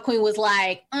 And the cop queen was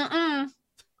like, mm-mm.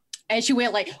 And she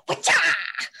went like, whatcha?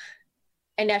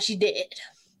 And now she did.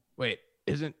 Wait,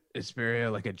 isn't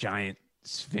Asperia like a giant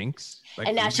sphinx? Like,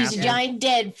 And now she's a giant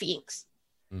dead sphinx.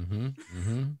 Mm-hmm.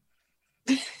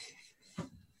 Mm-hmm.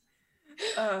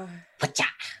 Whatcha?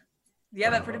 Yeah,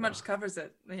 that pretty much covers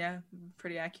it. Yeah,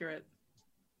 pretty accurate.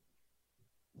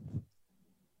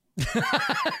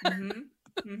 Mm-hmm.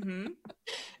 Mm-hmm.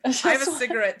 I have a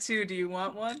cigarette too. Do you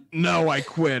want one? No, I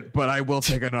quit, but I will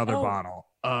take another bottle.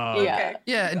 Yeah. Okay.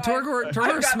 Yeah, and Torgor I've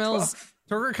got smells 12.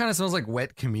 Torgor kind of smells like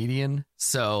wet comedian.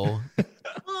 So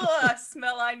Ugh,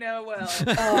 smell I know well.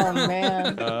 Oh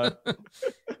man.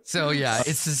 so yeah,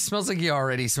 it smells like you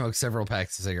already smoked several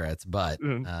packs of cigarettes, but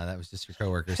that was just your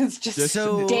coworkers. It's just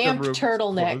so damp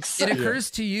turtlenecks. It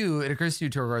occurs to you,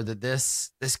 Torgor, that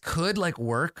this could like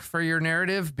work for your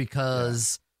narrative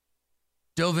because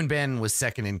Dovin was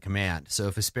second in command. So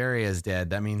if Asperia is dead,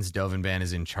 that means Dovin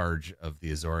is in charge of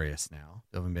the Azorius now.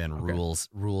 Dovin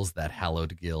rules that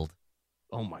hallowed guild.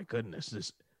 Oh my goodness,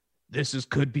 this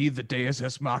could be the Deus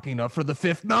Ex Machina for the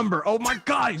 5th number. Oh my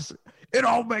guys, it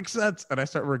all makes sense. And I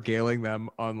start regaling them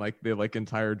on like the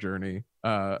entire journey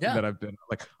that I've been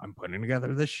like, I'm putting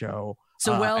together this show.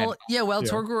 So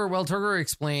Torgor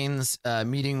explains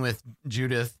meeting with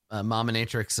Judith, Mama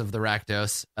Natrix of the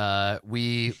Rakdos.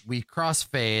 We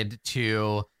crossfade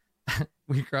to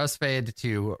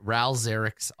Ral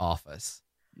Zarek's office.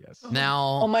 Yes.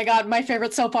 Now, Oh my god, my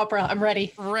favorite soap opera. I'm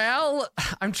ready. Ral,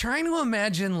 I'm trying to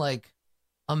imagine like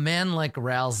a man like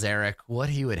Ral Zarek, what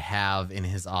he would have in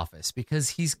his office, because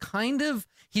he's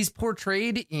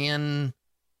portrayed in.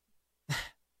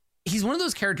 He's one of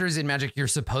those characters in Magic you're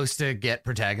supposed to get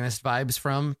protagonist vibes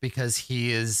from because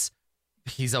he's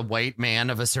a white man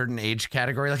of a certain age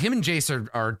category. Like him and Jace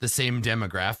are the same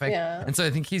demographic. Yeah. And so I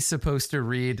think he's supposed to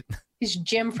read. He's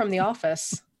Jim from The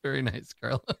Office. Very nice,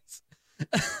 Carlos.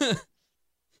 But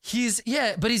he's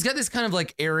got this kind of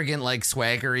like arrogant, like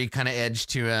swaggery kind of edge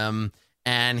to him.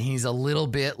 And he's a little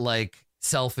bit like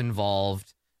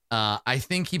self-involved. I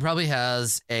think he probably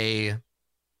has the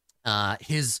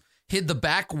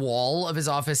back wall of his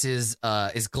office is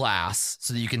glass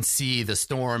so that you can see the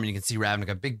storm and you can see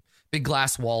Ravnica. Big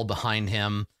glass wall behind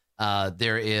him.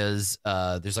 There's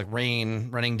like rain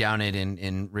running down it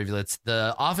in rivulets.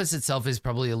 The office itself is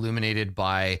probably illuminated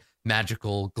by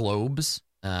magical globes.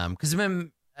 Because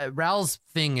Ral's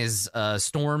thing is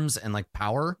storms and like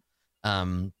power.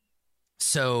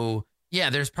 So yeah,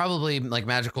 there's probably like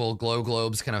magical glow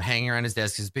globes kind of hanging around his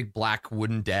desk. His big black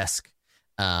wooden desk.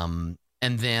 And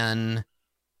then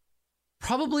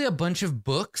probably a bunch of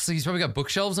books. So he's probably got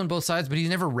bookshelves on both sides, but he's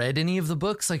never read any of the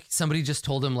books. Like somebody just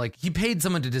told him, like he paid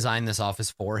someone to design this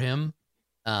office for him.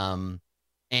 And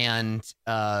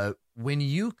when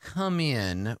you come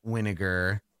in,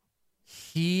 Winnegar,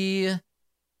 he's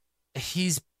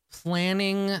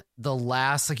planning the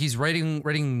last, like he's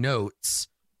writing notes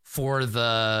for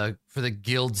the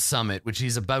guild summit, which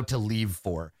he's about to leave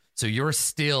for. So you're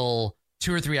still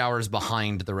 2 or 3 hours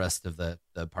behind the rest of the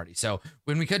party. So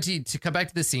when we cut back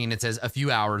to the scene, it says a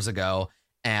few hours ago,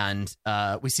 and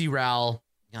we see Ral,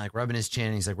 like rubbing his chin.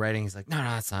 And he's like writing. He's like, no,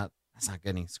 that's not good.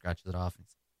 And he scratches it off,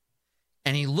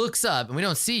 and he looks up, and we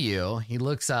don't see you. He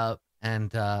looks up,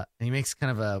 and he makes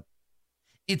kind of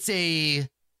it's a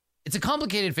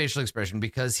complicated facial expression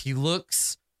because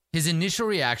his initial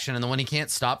reaction and the one he can't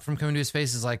stop from coming to his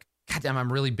face is like, God damn,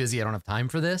 I'm really busy. I don't have time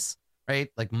for this. Right?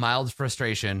 Like mild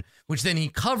frustration, which then he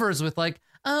covers with like,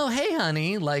 oh, hey,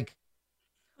 honey. Like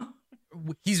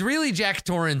he's really Jack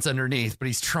Torrance underneath, but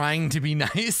he's trying to be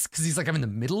nice because he's like, I'm in the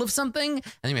middle of something. And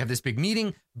then we have this big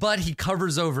meeting, but he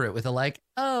covers over it with a like,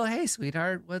 oh, hey,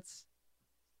 sweetheart, what's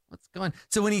going on?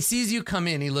 So when he sees you come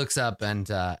in, he looks up and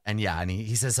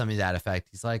he says something to that effect.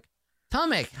 He's like,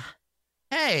 Tomek,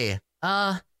 hey,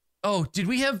 did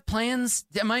we have plans?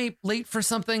 Am I late for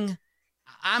something?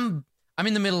 I'm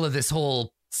in the middle of this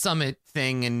whole summit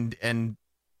thing and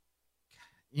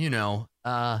you know,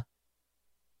 and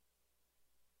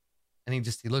he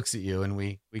looks at you and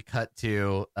we cut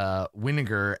to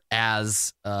Winnegar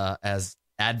as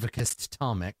advocate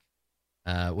Tomek.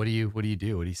 What do you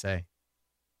do? What do you say?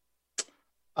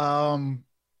 God,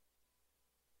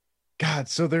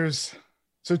 so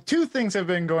 2 things have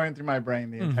been going through my brain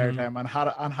the entire time on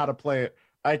how to play it.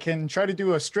 I can try to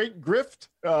do a straight grift,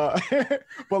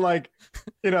 but like,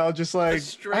 you know, just like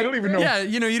I don't even know. Yeah,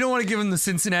 you know, you don't want to give him the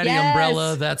Cincinnati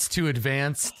umbrella. That's too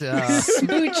advanced.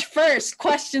 Smooch first,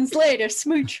 questions later.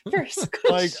 Smooch first.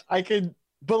 Like I could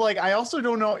but like I also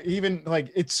don't know, even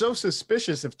like it's so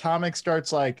suspicious if Tomek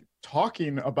starts like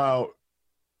talking about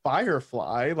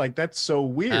Firefly, like that's so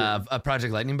weird. A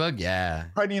Project Lightning Bug, yeah.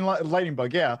 Lightning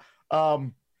Bug, yeah.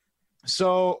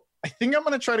 So I think I'm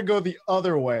gonna try to go the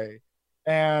other way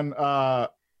and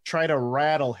try to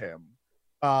rattle him.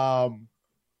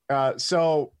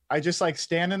 So I just like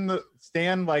stand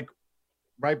like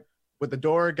right with the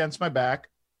door against my back.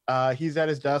 He's at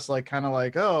his desk, like kind of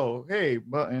like, oh, hey,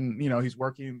 and you know, he's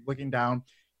working, looking down.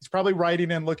 He's probably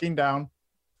writing and looking down.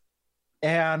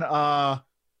 And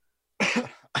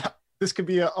this could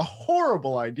be a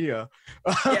horrible idea.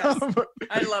 Yes,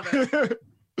 I love it.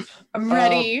 I'm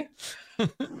ready.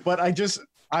 But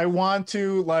I want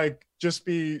to like just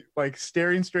be like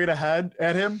staring straight ahead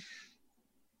at him.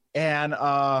 And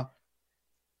I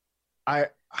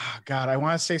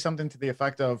want to say something to the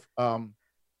effect of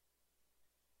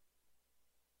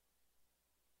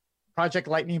Project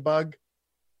Lightning Bug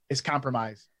is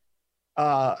compromised.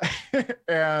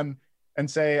 And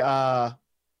say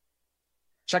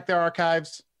check their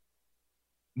archives,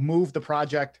 move the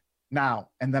project now,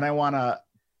 and then I want to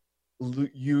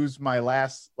use my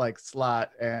last like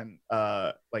slot and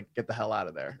like get the hell out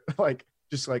of there. Like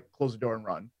just like close the door and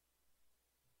run.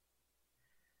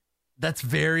 That's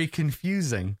very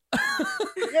confusing.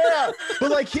 Yeah, but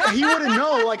like he wouldn't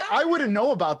know. Like I wouldn't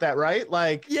know about that, right?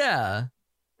 Like yeah,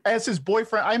 as his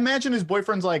boyfriend, I imagine his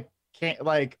boyfriend's like can't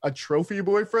like a trophy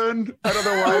boyfriend. I don't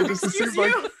know why. I just assumed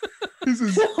like this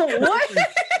is What?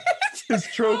 his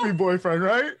trophy boyfriend,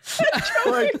 right?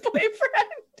 Trophy boyfriend.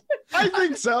 I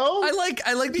think so.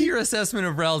 I like your assessment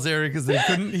of Ral's area because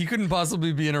he couldn't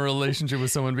possibly be in a relationship with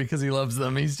someone because he loves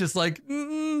them. He's just like,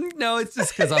 no, it's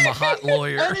just because I'm a hot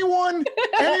lawyer. Anyone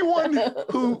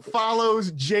who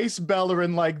follows Jace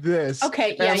Beleren like this,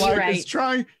 Okay, yeah, and you're like right. is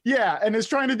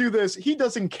trying to do this. He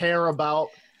doesn't care about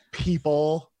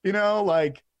people, you know,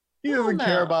 like he doesn't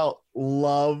care about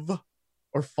love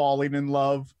or falling in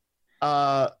love.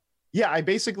 Yeah, I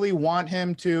basically want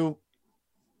him to.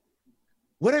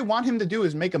 What I want him to do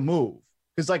is make a move,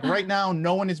 because like right now,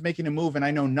 no one is making a move, and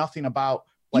I know nothing about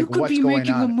like you could what's be going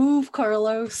making on. a move,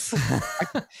 Carlos.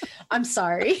 I'm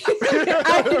sorry.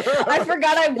 I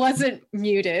forgot I wasn't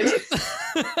muted.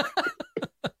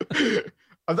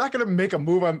 I'm not gonna make a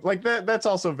move on like that. That's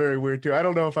also very weird too. I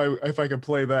don't know if I can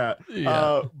play that.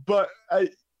 Yeah. But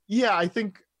I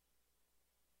think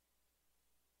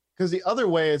because the other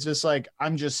way is just like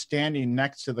I'm just standing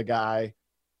next to the guy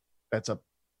that's a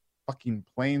fucking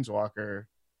planeswalker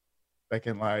that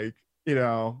can like, you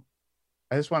know,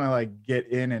 I just want to like get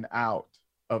in and out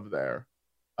of there.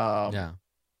 Yeah.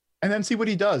 And then see what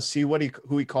he does, see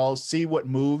who he calls, see what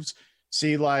moves,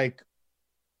 see like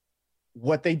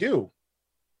what they do.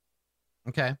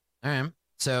 Okay. All right.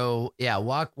 So yeah,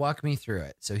 walk me through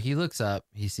it. So he looks up,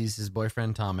 he sees his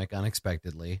boyfriend Tomek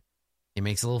unexpectedly. He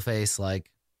makes a little face like,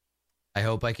 I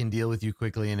hope I can deal with you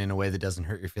quickly and in a way that doesn't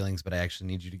hurt your feelings, but I actually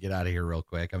need you to get out of here real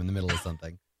quick. I'm in the middle of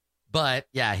something. But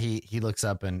yeah, he looks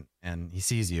up and he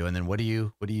sees you, and then what do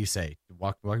you say?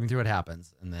 Walk me through what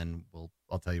happens, and then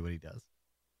I'll tell you what he does.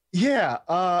 Yeah.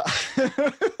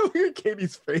 Look at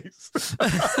Katie's face.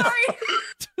 Sorry.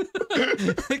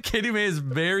 Katie May is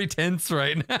very tense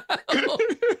right now.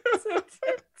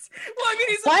 Well, I mean,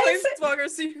 he's a planeswalker,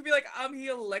 so you could be like, he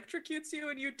electrocutes you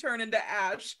and you turn into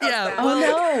ash. Yeah. Oh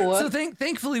no. So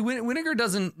thankfully, Winnegar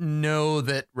doesn't know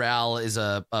that Ral is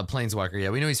a planeswalker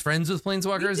yet. We know he's friends with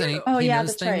planeswalkers, and he knows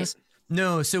that's things. right.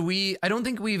 No, so I don't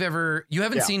think you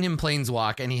haven't seen him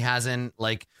planeswalk, and he hasn't,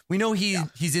 like, we know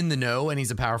he's in the know and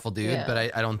he's a powerful dude,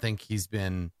 but I don't think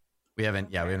we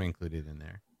haven't included in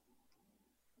there.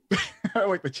 I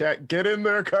like the chat. Get in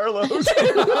there, Carlos.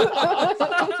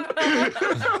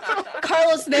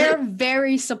 Carlos, they're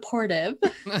very supportive.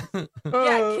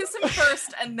 Yeah, kiss him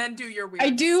first and then do your weird. I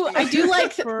do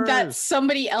like that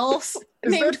somebody else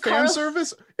Is named that fan Carlos.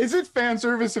 service? Is it fan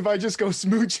service if I just go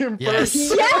smooch him Yes.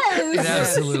 first? Yes. It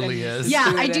absolutely is.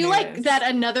 Yeah, Do it I do like anyways. that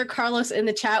another Carlos in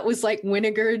the chat was like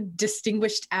Winnegar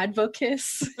distinguished advocate.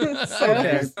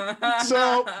 Okay.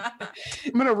 So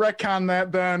I'm gonna retcon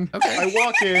that then. Okay. I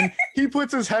walk in, he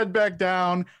puts his head back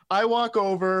down, I walk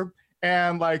over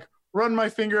and like run my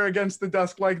finger against the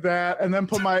desk like that, and then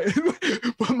put my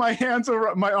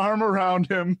my arm around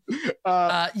him.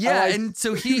 And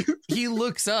so he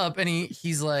looks up and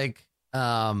he's like,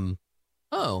 I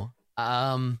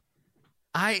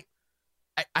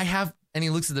have, and he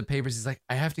looks at the papers. He's like,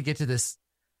 I have to get to this.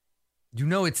 You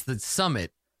know, it's the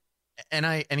summit,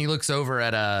 and he looks over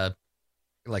at a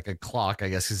clock, I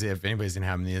guess, because if anybody's gonna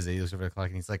have him, he looks over at a clock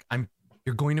and he's like,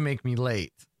 you're going to make me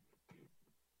late.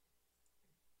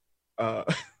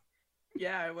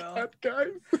 Yeah, I will.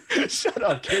 Guys, shut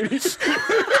up, Katie.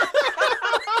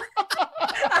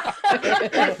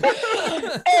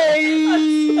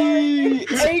 Hey,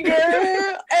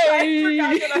 girl.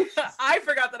 I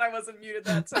forgot that I wasn't muted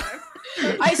that time.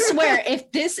 I swear,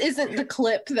 if this isn't the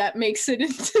clip that makes it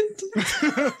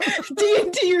into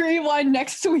D&D Rewind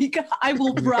next week, I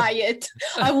will riot.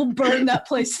 I will burn that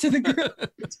place to the ground.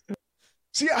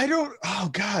 See, I don't. Oh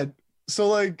God. So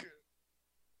like,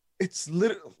 it's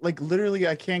literally,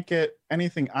 I can't get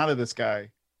anything out of this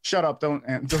guy. Shut up! Don't.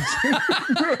 Yeah,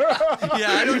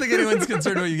 I don't think anyone's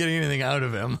concerned about you getting anything out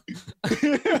of him.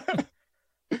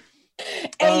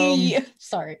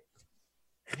 Sorry.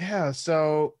 Yeah.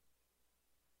 So,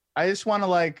 I just want to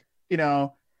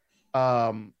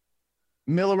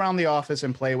mill around the office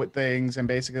and play with things, and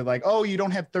basically like, oh, you don't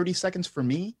have 30 seconds for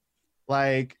me,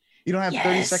 like you don't have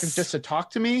 30 seconds just to talk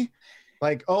to me,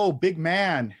 like, oh, big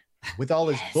man with all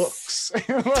his books.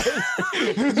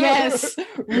 Yes,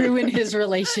 ruin his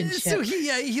relationship. So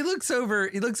he looks over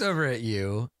at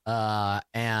you,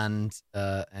 and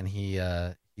he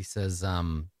says,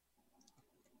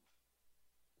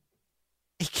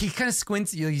 he kind of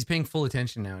squints at you. He's paying full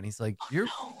attention now, and he's like, you're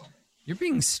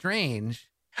being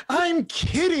strange. I'm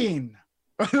kidding.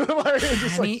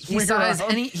 He sighs,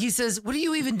 and he says, what are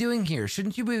you even doing here?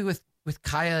 Shouldn't you be with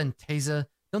Kaya and Teza?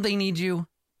 Don't they need you?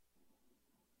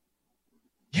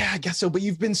 Yeah, I guess so. But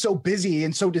you've been so busy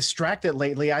and so distracted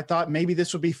lately. I thought maybe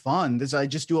this would be fun. I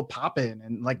just do a pop in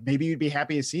and like maybe you'd be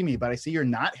happy to see me. But I see you're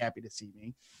not happy to see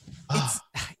me.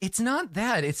 It's not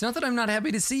that. It's not that I'm not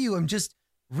happy to see you. I'm just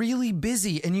really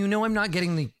busy, and I'm not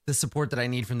getting the support that I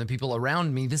need from the people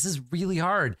around me. This is really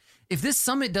hard. If this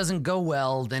summit doesn't go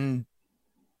well, then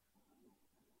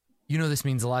this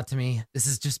means a lot to me. This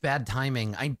is just bad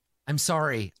timing. I'm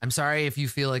sorry. I'm sorry if you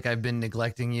feel like I've been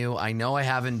neglecting you. I know I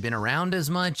haven't been around as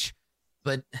much,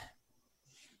 but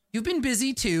you've been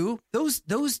busy too. Those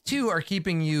two are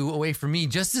keeping you away from me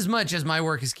just as much as my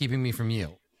work is keeping me from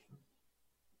you.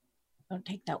 Don't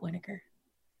take that, Winokur.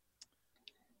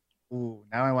 Ooh,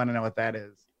 now I want to know what that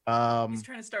is. He's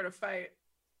trying to start a fight.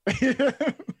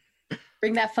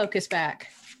 Bring that focus back.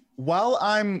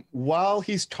 While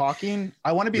he's talking,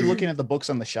 I want to be looking at the books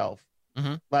on the shelf.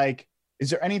 Mm-hmm. Like, is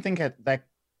there anything that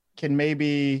can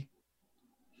maybe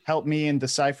help me in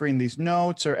deciphering these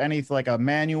notes, or anything like a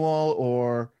manual,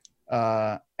 or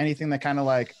anything that kind of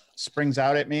like springs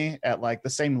out at me at like the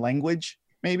same language,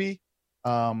 maybe?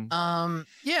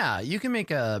 Yeah, you can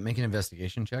make an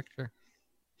investigation check, sure.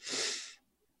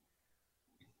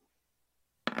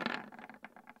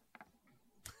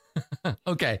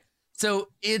 Okay, so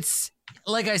it's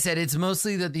like I said, it's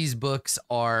mostly that these books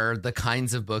are the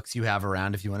kinds of books you have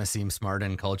around if you want to seem smart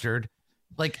and cultured.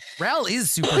 Like, Ral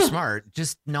is super smart,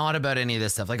 just not about any of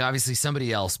this stuff. Like, obviously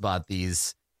somebody else bought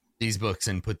these books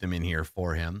and put them in here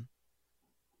for him.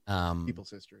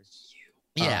 People's history.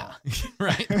 Yeah.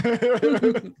 Right.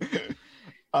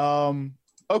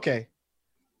 Okay.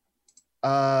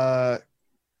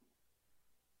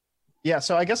 Yeah,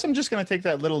 so I guess I'm just gonna take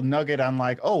that little nugget on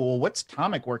like, oh well, what's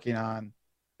Tomek working on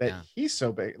that he's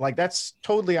so big? Like, that's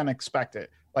totally unexpected.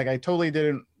 Like, I totally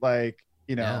didn't get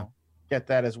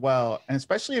that as well. And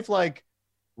especially if like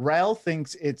Ral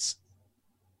thinks it's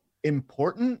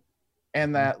important,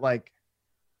 and that like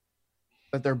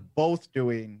that they're both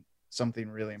doing something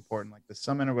really important, like the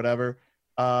summon or whatever.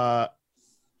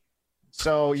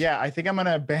 So yeah, I think I'm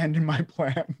gonna abandon my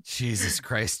plan. Jesus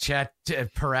Christ, chat,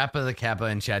 Parappa the Kappa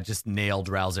in chat just nailed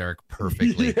Ralzeric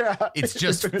perfectly. Yeah, it's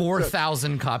just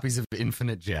 4,000 copies of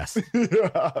Infinite Jest.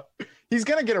 Yeah. He's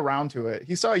gonna get around to it.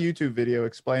 He saw a YouTube video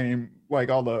explaining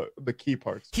like all the key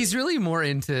parts. He's really more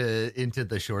into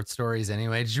the short stories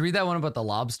anyway. Did you read that one about the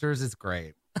lobsters? It's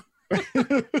great.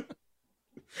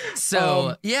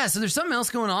 So so there's something else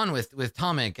going on with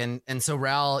Tomek, and so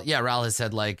Ral has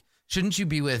said like, shouldn't you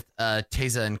be with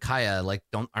Teza and Kaya? Like,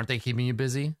 aren't they keeping you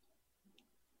busy?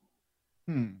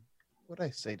 What'd I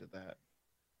say to that?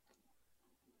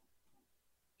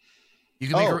 You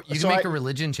can make a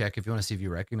religion check if you want to see if you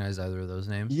recognize either of those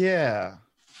names. Yeah.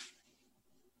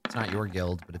 It's not your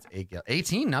guild, but it's a guild.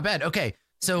 18, not bad. Okay,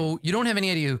 so you don't have any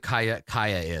idea who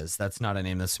Kaya is. That's not a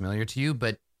name that's familiar to you,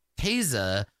 but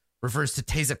Teza refers to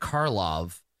Teza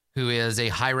Karlov, who is a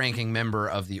high-ranking member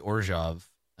of the Orzhov.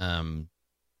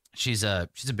 She's a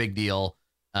big deal,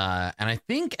 and I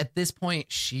think at this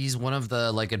point she's one of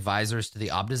the like advisors to the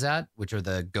Obdazat, which are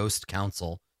the Ghost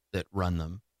Council that run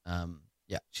them.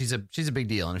 Yeah, she's a big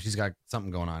deal, and if she's got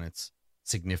something going on, it's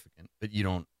significant. But you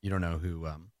don't know who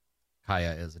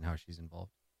Kaya is and how she's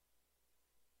involved.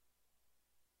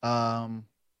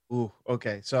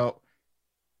 Okay, so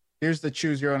here's the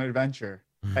choose your own adventure.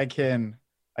 I can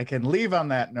leave on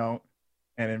that note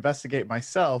and investigate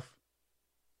myself,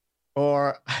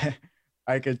 or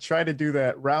I could try to do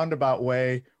that roundabout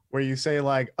way where you say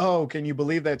like, "Oh, can you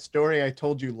believe that story I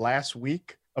told you last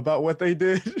week about what they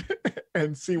did?"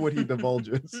 and see what he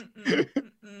divulges.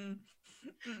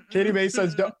 Katie May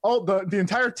says, the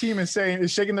entire team is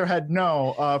shaking their head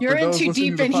no. You're in too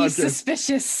deep and he's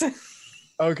suspicious.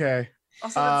 Okay.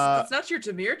 Also, that's not your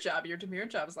Demir job. Your Demir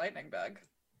job is lightning bug.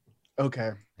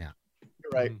 Okay. Yeah.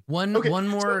 You're right. One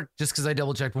more, just because I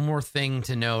double checked, one more thing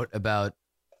to note about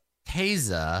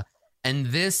Teyza, and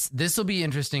this will be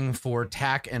interesting for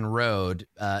Tack and Road.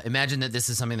 Imagine that this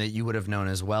is something that you would have known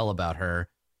as well about her,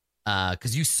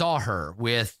 because you saw her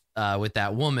with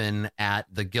that woman at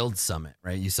the guild summit,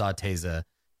 right? You saw Teyza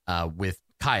with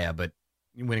Kaya, but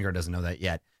Winnegar doesn't know that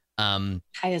yet.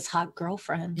 Kaya's hot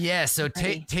girlfriend. Yeah, so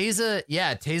Teyza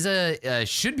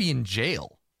should be in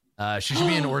jail. She should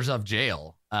be in Orzhov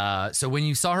jail. So when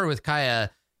you saw her with Kaya,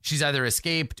 she's either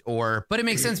escaped but it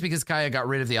makes sense because Kaya got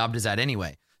rid of the Abdazad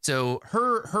anyway. So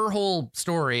her whole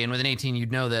story, and with an 18,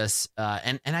 you'd know this.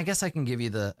 And I guess I can give you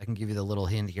the little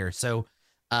hint here. So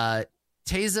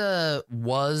Teyza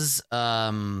was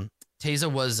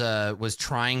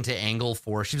trying to angle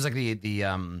for. She was like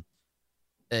the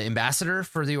ambassador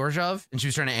for the Orzhov, and she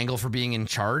was trying to angle for being in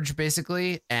charge,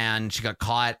 basically. And she got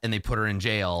caught, and they put her in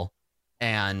jail.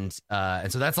 And so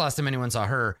that's the last time anyone saw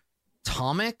her.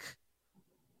 Tomek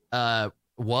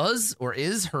was or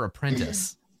is her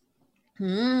apprentice.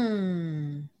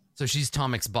 So she's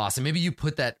Tomek's boss, and maybe you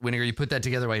put that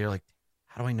together while you're like,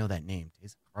 how do I know that name?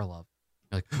 Teyza Karlov.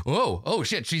 You're like, oh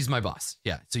shit, she's my boss.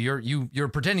 Yeah. So you're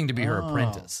pretending to be her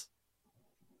apprentice.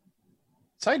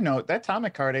 Side note, that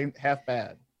Tomek card ain't half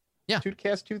bad. Yeah. 2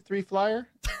 cast 2/3 flyer.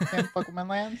 Can't fuck with my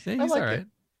lands. Yeah, I like all right. it.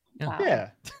 Yeah. Wow. Yeah.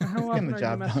 How often the are you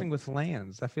job messing done. with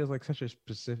lands? That feels like such a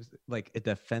specific, like a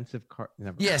defensive card.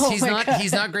 Never mind. Yes, Oh he's my not God.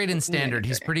 he's not great in standard.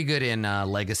 He's pretty good in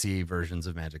legacy versions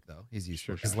of Magic, though. He's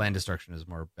useful because land destruction is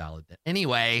more valid.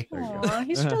 Anyway, Aw,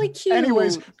 he's really cute.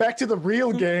 Anyways, back to the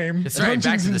real game. it's right. Back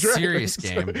Dungeons to the and Dragons. serious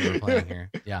game we're playing here.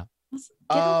 Yeah.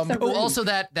 Get off the Oh, roof. also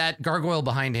that gargoyle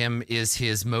behind him is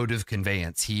his mode of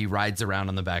conveyance. He rides around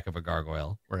on the back of a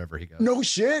gargoyle wherever he goes. No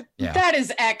shit. Yeah. That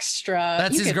is extra.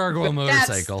 That's You his could- gargoyle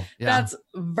motorcycle. Yeah. That's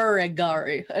very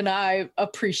gary, and I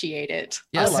appreciate it.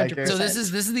 Yes. I like it. So this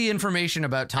is the information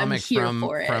about I'm Tomek here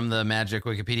for it. from the Magic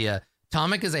Wikipedia.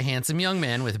 Tomek is a handsome young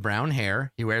man with brown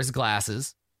hair. He wears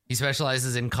glasses. He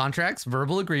specializes in contracts,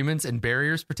 verbal agreements, and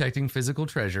barriers protecting physical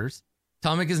treasures.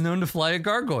 Tomek is known to fly a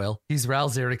gargoyle. He's Ral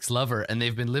Zarek's lover, and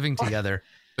they've been living together,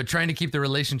 but trying to keep the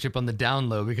relationship on the down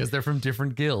low because they're from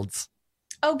different guilds.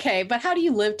 Okay, but how do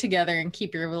you live together and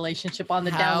keep your relationship on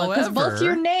the down low? Because both However-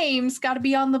 your names got to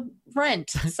be on the rent.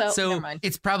 So, never mind.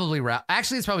 it's probably Ral.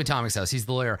 Actually, it's probably Tomek's house. He's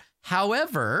the lawyer.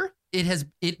 However,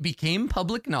 it became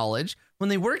public knowledge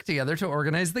when they worked together to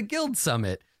organize the guild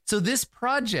summit. So this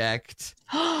project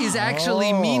is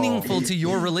actually Oh. meaningful to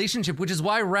your relationship, which is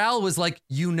why Ral was like,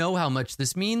 you know how much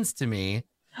this means to me,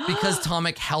 because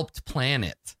Tomek helped plan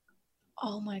it.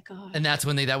 Oh my god. And that's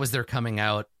when that was their coming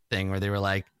out thing, where they were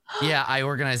like, yeah, I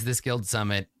organized this guild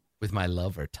summit with my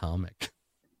lover, Tomek.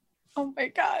 Oh my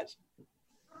gosh.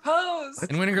 Propose.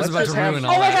 And Winninger's Let's about to just have- ruin Oh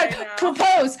all my that. god.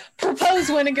 Propose,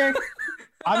 Winnegar.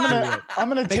 I'm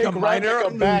gonna Take take a minor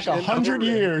Ravnica back illusion 100 over it.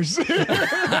 years.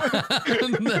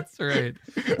 That's right.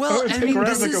 Well, I take mean,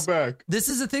 Ravnica back. this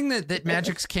is a thing that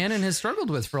Magic's canon has struggled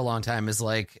with for a long time, is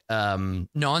like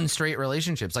non-straight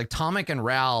relationships. Like Tomek and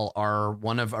Ral are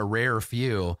one of a rare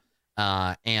few,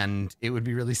 and it would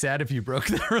be really sad if you broke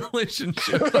their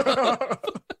relationship. Let's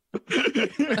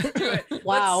do it.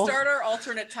 Wow. Let's start our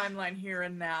alternate timeline here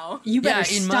and now. You better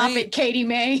Yeah, in stop my- it, Katie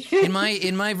May. in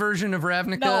my version of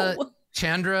Ravnica, No.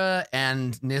 Chandra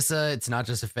and Nissa, it's not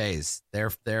just a phase.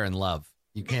 They're in love.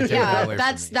 You can't take that Yeah, away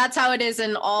that's from me. that's how it is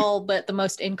in all but the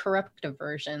most incorruptive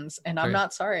versions, and I'm Right.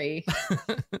 not sorry.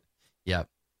 Yep.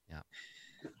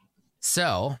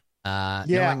 So,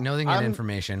 Yeah, knowing that I'm-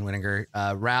 information, Winnegar,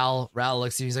 Ral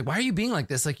looks at you. He's like, "Why are you being like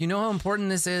this? Like, you know how important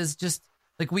this is. Just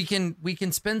like we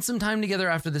can spend some time together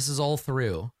after this is all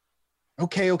through."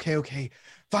 Okay.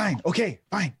 Fine. Okay,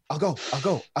 fine. I'll go.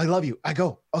 I love you. I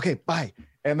go. Okay, bye.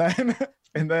 And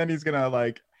then he's gonna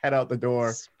like head out the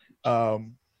door.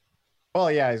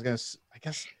 Well, yeah, he's gonna. I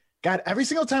guess. God, every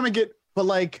single time I get, but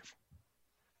like,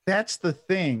 that's the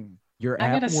thing. You're I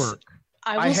at gotta work.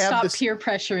 I I will have stop this- peer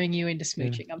pressuring you into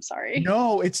smooching. I'm sorry.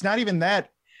 No, it's not even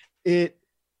that. It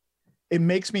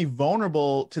makes me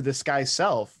vulnerable to this guy's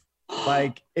self.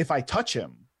 Like if I touch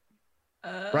him.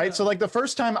 Right. So like the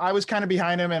first time I was kind of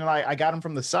behind him and I got him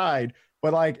from the side,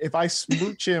 but like if I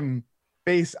smooch him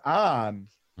face on,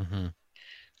 Mm-hmm.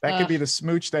 That could be the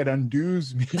smooch that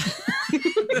undoes me.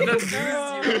 That's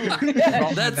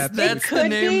the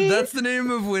name. That's the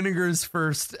name of Winnegar's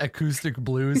first acoustic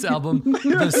blues album,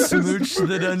 "The Smooch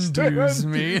That Undoes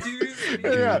Me."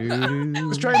 Yeah. I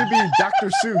was trying to be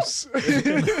Dr. Seuss.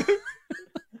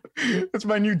 That's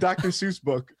my new Dr. Seuss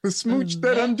book, "The Smooch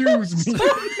That Undoes Me."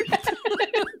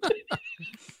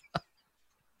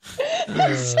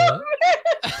 We're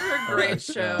a great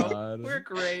show. God. We're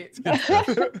great.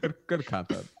 Good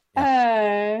content.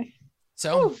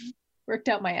 So Worked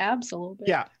out my abs a little bit.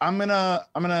 Yeah, I'm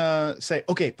gonna say,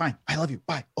 okay, fine, I love you,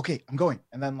 bye, okay, I'm going,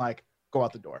 and then like go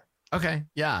out the door. okay,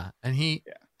 yeah, and he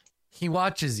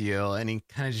watches you and he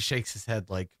kind of just shakes his head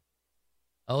like,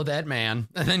 "Oh, that man,"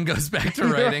 and then goes back to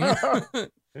writing.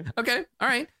 Okay, all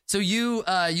right. So you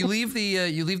leave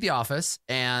the office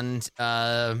and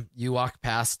you walk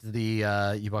past the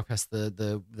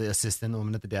assistant, the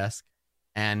woman at the desk,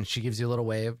 and she gives you a little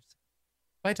wave.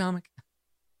 "Bye, Tomic."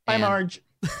 Bye, And- Marge.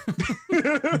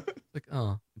 Like,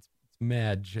 oh, it's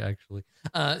Madge actually.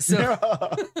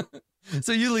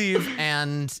 So you leave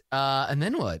and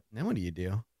then what? Then what do you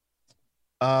do?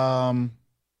 I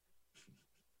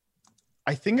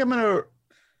think I'm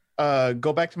gonna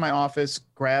go back to my office,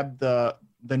 grab the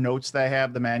notes that I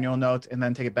have, the manual notes, and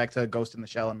then take it back to Ghost in the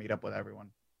Shell and meet up with everyone.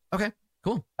 Okay,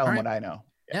 cool. Tell them All what I know.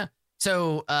 Yeah.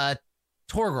 So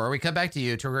Torgor, we cut back to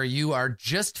you. Torgor, you are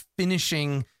just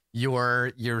finishing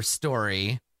your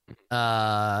story.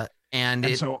 And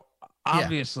so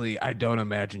obviously I don't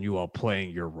imagine you all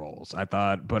playing your roles.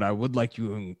 But I would like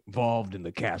you involved in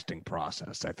the casting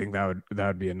process. I think that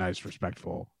would be a nice,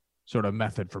 respectful sort of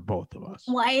method for both of us.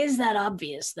 Why is that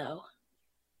obvious, though?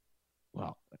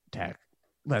 Well, Tech,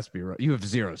 let's be real. You have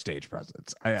zero stage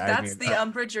presence. That's the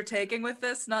umbrage you're taking with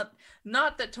this. Not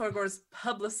that Torgor's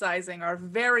publicizing our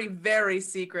very, very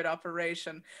secret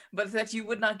operation, but that you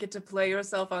would not get to play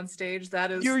yourself on stage.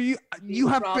 That is you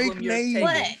have fake names.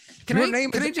 What? Your name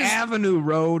is Avenue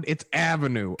Road. It's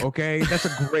Avenue. Okay, that's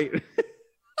a great.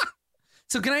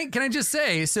 So can I just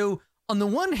say, so on the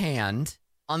one hand,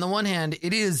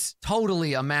 it is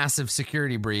totally a massive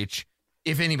security breach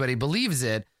if anybody believes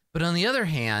it. But on the other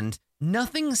hand,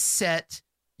 nothing set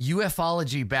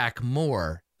ufology back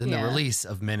more than the release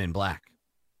of Men in Black.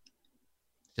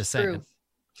 Just saying. True.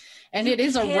 And it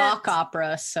is a rock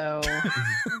opera, so.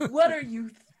 What are you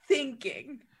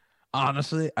thinking?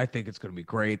 Honestly, I think it's going to be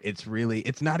great.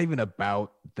 It's not even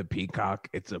about the Peacock.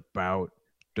 It's about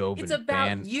Dove. It's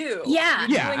about you. Yeah.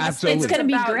 Yeah, absolutely. It's going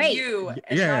to be great. You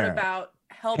and not about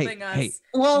helping us.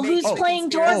 Well, make who's the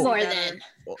playing conspiracy Torgor better. then?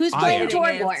 Who's playing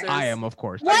Torgor? I am, of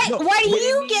course. What? No, Why do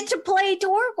you get to play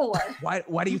Torgor?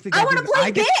 Why do you think I want to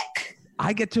play Vic.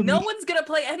 I get to No meet, one's gonna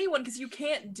play anyone because you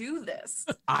can't do this.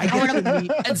 I get to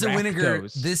meet And so, Winnegar,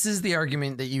 Rakdos. this is the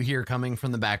argument that you hear coming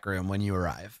from the back room when you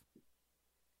arrive.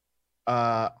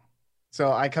 So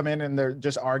I come in and they're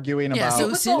just arguing Yeah, about so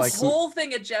Put since- the whole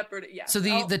thing at jeopardy. Yeah. So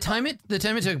the time it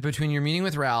took between your meeting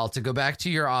with Ral to go back to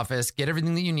your office, get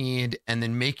everything that you need, and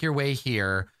then make your way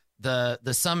here, the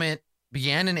summit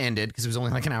began and ended because it was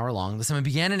only like an hour long. The summit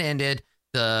began and ended.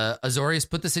 The Azorius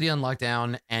put the city on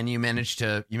lockdown, and you managed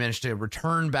to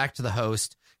return back to the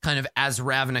host kind of as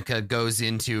Ravnica goes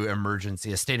into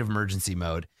a state of emergency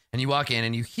mode. And you walk in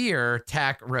and you hear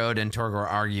Tack, Road, and Torgor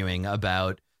arguing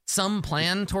about some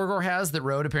plan Torgor has that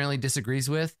Road apparently disagrees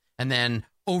with. And then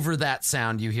over that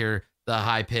sound, you hear the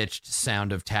high-pitched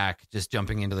sound of Tack just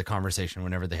jumping into the conversation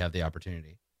whenever they have the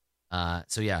opportunity.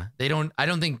 So yeah, I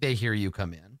don't think they hear you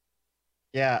come in.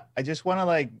 Yeah, I just want to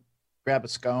like grab a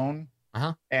scone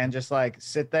and just like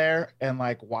sit there and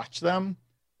like watch them,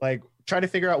 like try to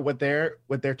figure out what they're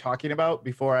talking about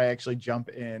before I actually jump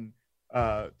in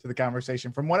to the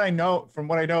conversation. From what I know,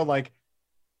 like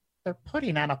they're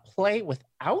putting on a play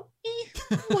without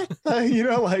me. What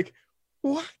the, like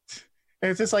what?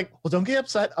 And it's just like, well, don't get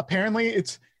upset. Apparently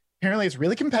it's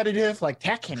really competitive. Like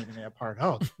Tack can't even get a part.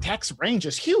 Oh, Tack's range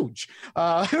is huge.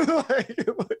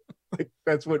 Like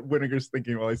that's what Winnegar's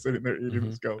thinking while he's sitting there eating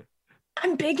his scone.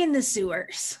 I'm big in the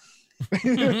sewers.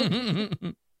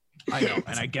 I know,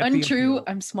 and I get Untrue. the appeal,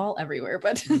 I'm small everywhere,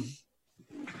 but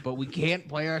but we can't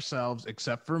play ourselves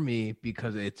except for me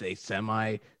because it's a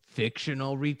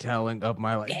semi-fictional retelling of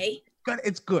my life. okay. But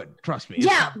it's good. Trust me.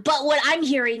 Yeah, but what I'm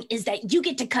hearing is that you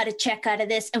get to cut a check out of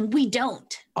this and we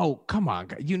don't. Oh, come on.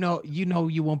 You know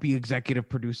you won't be executive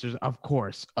producers. Of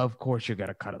course you got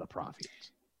to cut of the profits.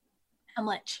 How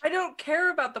much? I don't care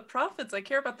about the profits. I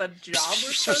care about the job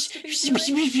we're supposed to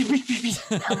be doing.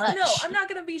 How much? No, I'm not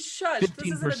gonna be shushed.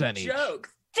 This isn't a 15% each. joke.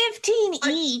 15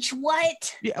 each.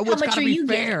 What? Yeah, How well, it's much gotta are be you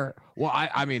getting? fair. Well,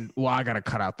 I mean, I gotta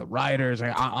cut out the riders.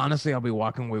 Honestly, I'll be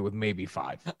walking away with maybe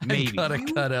 5. Maybe. I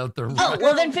gotta cut out the. Oh,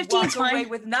 well, then 15 is walk away fine.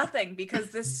 with nothing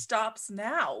because this stops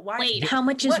now. Why? Wait, how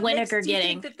much is what makes Winnegar you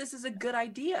getting? think that this is a good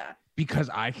idea? Because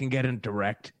I can get in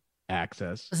direct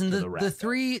access Listen, to the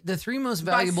three most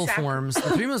valuable forms, the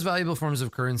 3 most valuable forms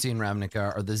of currency in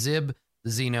Ravnica are the Zib, the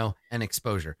Xeno, and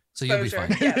exposure. So you'll be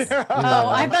fine. Yes. Oh,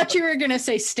 I thought you were gonna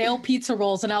say stale pizza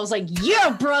rolls, and I was like, yeah,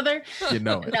 brother. You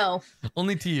know it. No,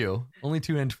 Only to you. Only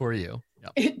to and for you.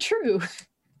 Yep. true.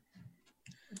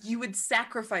 You would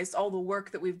sacrifice all the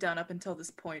work that we've done up until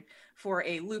this point for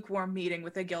a lukewarm meeting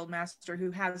with a guildmaster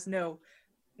who has no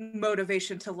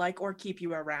motivation to like or keep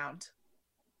you around.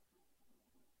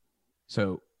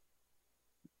 So,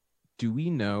 do we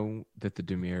know that the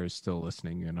Dimir is still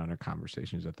listening in on our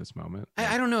conversations at this moment?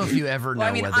 I don't know if you ever know Well,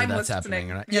 I mean, whether I'm that's listening,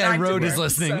 happening or not. and Yeah, I'm Road is Dimir,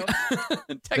 listening.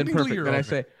 Then Technically, perfect. you're Then I over.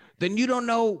 say, then you don't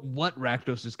know what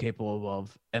Rakdos is capable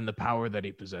of and the power that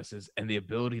he possesses and the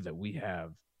ability that we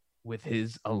have with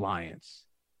his alliance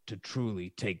to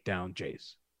truly take down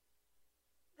Jace.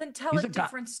 Then tell He's a a guy-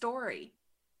 different story.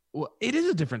 Well, it is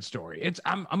a different story. It's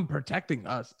I'm protecting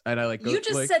us, and I like. You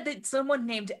just like, said that someone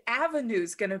named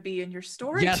Avenue's going to be in your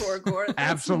story, Yes, Torgor. That's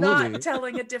absolutely. not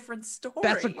telling a different story.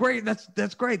 that's a great.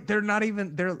 That's great. They're not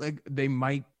even. They're like they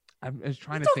might. I was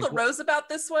trying You to told think. the Rose about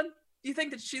this one? You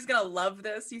think that she's going to love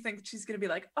this? You think that she's going to be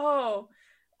like, oh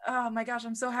my gosh,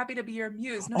 I'm so happy to be your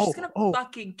muse. No, she's going to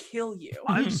fucking kill you.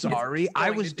 I'm sorry. I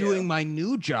going was to do. doing my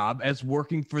new job as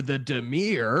working for the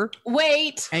Dimir.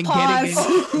 Wait, And pause.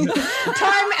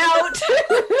 Time out.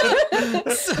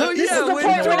 So This yeah, is the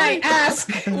point when I ask.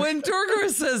 when Torgor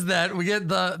says that, we get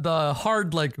the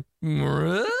hard like we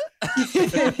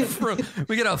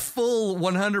get a full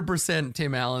 100%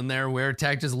 Tim Allen there where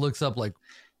Tack just looks up like,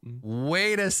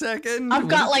 wait a second. I've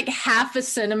got like half a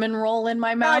cinnamon roll in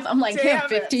my mouth. I'm like, hey,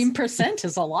 damn it. 15%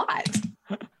 is a lot.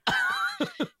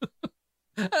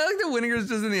 I like that Winninger's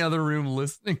just in the other room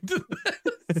listening to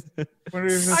this. When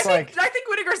he's just I think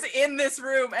Whittaker's in this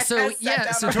room. And So has sat yeah,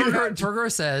 down so on the Torgor, couch.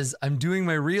 Torgor says, I'm doing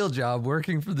my real job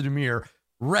working for the Dimir.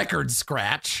 Record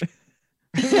scratch.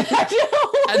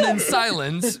 And then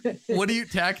silence. What do you,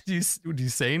 Tack? Do you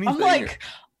say anything? I'm like,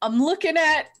 I'm looking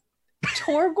at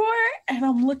Torgor and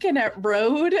I'm looking at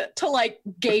Road to like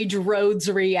gauge Road's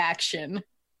reaction.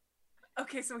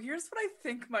 Okay, so here's what I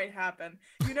think might happen.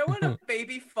 You know when a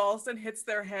baby falls and hits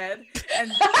their head?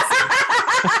 And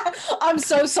I'm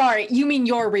so sorry. You mean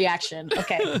your reaction.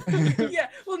 Okay. yeah,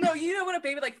 well, no, you know when a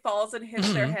baby like falls and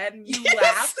hits their head and you Yes.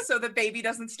 laugh so the baby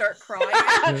doesn't start crying?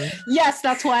 Yes,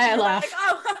 that's why I You're laugh. like,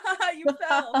 oh, you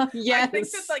fell. Yes. I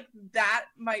think that like that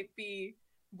might be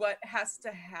what has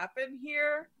to happen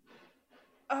here.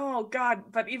 Oh God,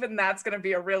 but even that's gonna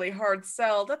be a really hard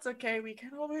sell. That's okay. We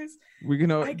can always, We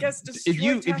can. I guess, destroy if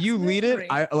you Tack's lead memory. it,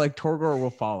 I like Torgor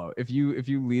will follow. If you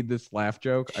lead this laugh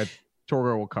joke,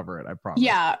 Torgor will cover it. I promise.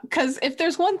 Yeah, because if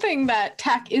there's one thing that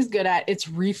Tack is good at, it's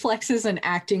reflexes and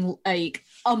acting like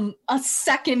a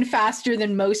second faster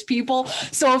than most people.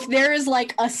 So if there is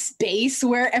like a space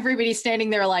where everybody's standing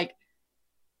there like,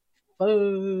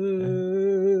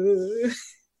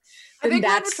 I think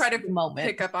Ron would that's try the to moment.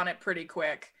 pick up on it pretty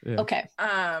quick. Yeah. Okay.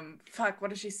 Fuck, what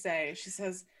does she say? She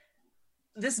says,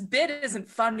 "This bit isn't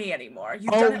funny anymore.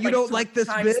 You've Oh, done it you don't 3 like this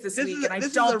times bit? this This week, is and I this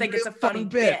is don't think it's a real funny fun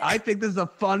bit." I think this is a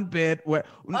fun bit where.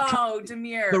 Oh,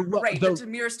 Demir, right? But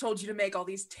Demir's told you to make all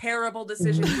these terrible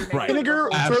decisions. You're making Right. the Vinegar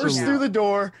whole Absolutely. bursts now. through the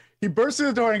door. He bursts through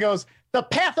the door and goes, "The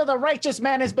path of the righteous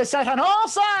man is beset on all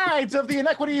sides of the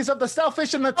inequities of the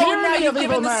selfish and the Oh, now tyranny you've of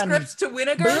evil given the men. script to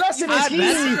Winnegar. Blessed is he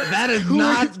that is who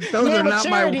not. with Those are not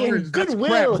my maturity and words. That's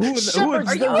goodwill crap. Who shepherds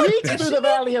Are the you weak auditioning? through the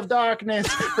valley of darkness,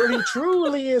 for he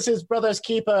truly is his brother's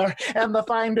keeper and the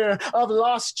finder of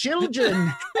lost children.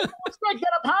 And I will strike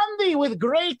that upon thee with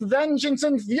great vengeance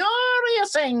and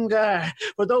furious anger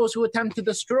for those who attempt to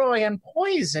destroy and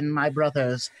poison my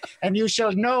brothers. And you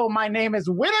shall know my name is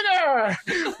Whittaker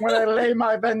when I lay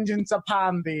my vengeance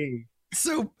upon thee."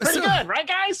 So Pretty good, right,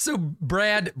 guys? So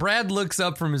Brad looks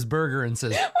up from his burger and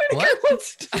says, Whittaker "What?"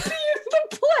 wants to be in the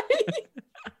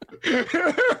play.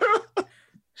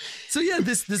 So yeah,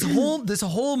 this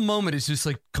whole moment is just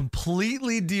like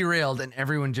completely derailed, and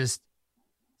everyone just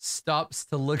stops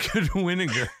to look at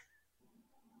Winnegar.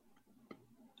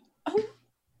 Oh,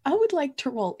 I would like to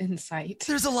roll insight.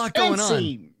 There's a lot going on.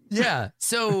 Fancy. Yeah.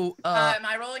 So Am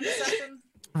I rolling deception?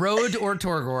 Road or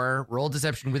Torgor, roll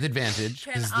deception with advantage.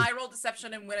 Can 'cause the- I roll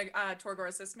deception and Torgor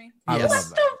assist me? I would Yes. love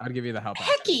that. I'd give you the help.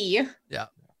 Hecky. Yeah.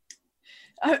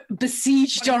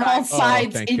 Besieged on all 25.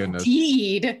 sides, thank goodness.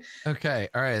 indeed. Okay.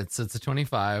 All right. So it's a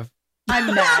 25.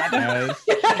 I'm mad.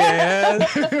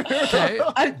 Yes.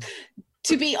 Okay.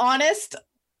 To be honest,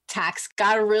 Tax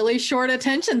got a really short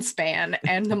attention span,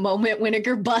 and the moment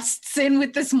Winnegar busts in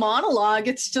with this monologue,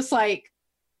 it's just like,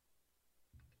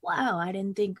 wow, I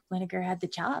didn't think Winnegar had the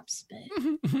chops,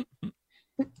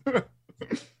 but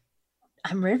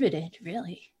I'm riveted,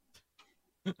 really.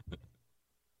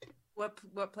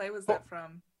 What play was that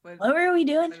from? What were we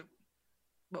doing?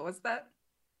 What was that?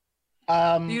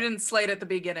 You You didn't slate at the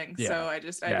beginning, so I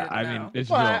didn't know. mean, it's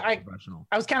Well, real I- professional.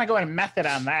 I was kind of going method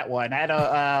on that one. I had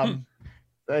a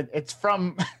it's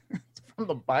from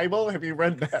the Bible. Have you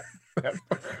read that?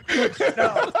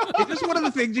 No, it's just one of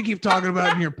the things you keep talking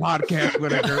about in your podcast,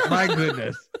 Whitaker. My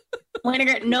goodness.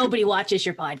 Winnegar, nobody watches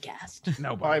your podcast.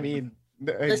 No, Well, I mean,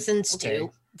 Listens okay,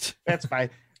 to. that's fine.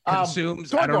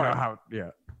 consumes. I don't know Thorgorn, how. Yeah.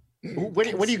 what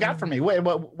do you got for me? Where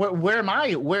am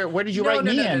I? Where did you write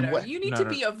me in? No. What- You need No, to no.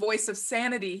 be a voice of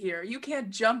sanity here. You can't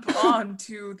jump on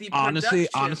to the Honestly,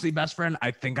 production. best friend,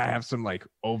 I think I have some like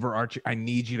overarching. I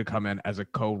need you to come in as a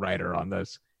co-writer on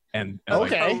this. And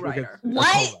Okay. Co-writer.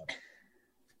 What?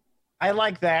 I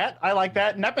like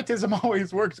that. Nepotism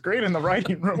always works great in the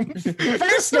writing room.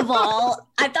 First of all,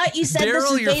 I thought you said this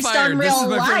Daryl, was you're based fired. on This is real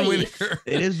my friend life. Whitaker.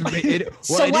 It is. Well,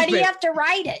 So it why is do you ba- have to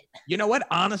write it? You know what?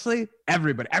 Honestly,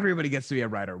 everybody gets to be a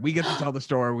writer. We get to tell the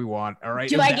story we want. All right.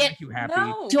 Do Does I that get- make you happy?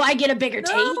 No. Do I get a bigger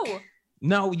No. take?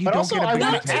 No, you But don't also, get a I big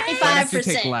want take. You 25%. have to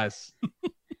take less.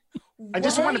 I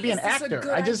just want to Why be an is this a actor. good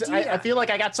I idea? feel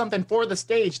like I got something for the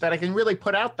stage that I can really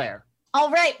put out there. All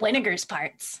right, Winnegar's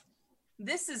parts.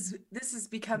 This is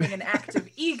becoming an act of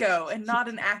ego and not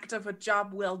an act of a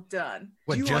job well done.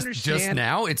 What, Do you just understand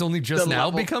now? It's only just the now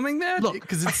level- becoming that? Look,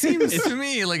 Because it seems to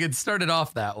me like it started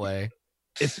off that way.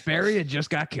 Isperia just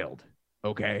got killed.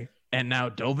 Okay. And now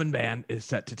Dovin Ban is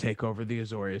set to take over the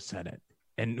Azorius Senate.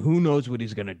 And who knows what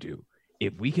he's going to do.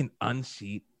 If we can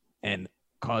unseat and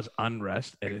cause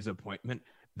unrest at his appointment,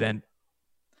 then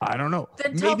I don't know.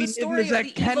 Then tell Maybe the story of Niblazek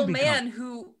the can evil become- man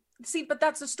who. See, but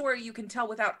that's a story you can tell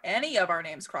without any of our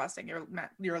names crossing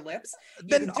your lips. You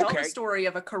Then, can tell okay. the story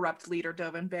of a corrupt leader,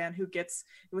 Dovin Ban, who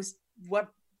was what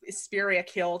Isperia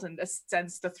killed and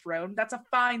ascends the throne. That's a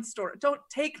fine story. Don't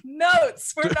take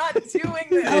notes. We're not doing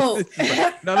this. Oh,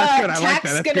 No, that's good. I like that.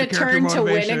 Tack's That's gonna good character turn to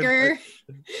motivation. Winnegar.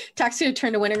 Tack's gonna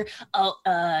turn to Winnegar.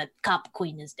 Oh, Cop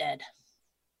Queen is dead.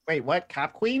 Wait, what?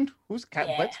 Cop Queen? Who's Cop?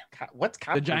 Yeah. What's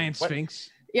Cop? The Queen? giant What- sphinx.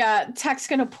 Yeah, Tack's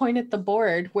gonna point at the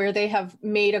board where they have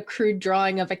made a crude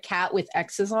drawing of a cat with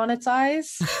X's on its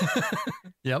eyes.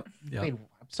 Yep. Wait, I'm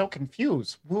so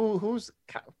confused. Who's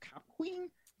Cop Queen?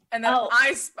 And then Oh.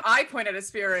 I point at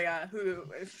Isperia,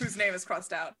 whose name is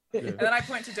crossed out. Yeah. And then I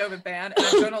point to Dovin Ban,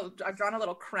 and I've drawn a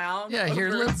little crown. Yeah, here,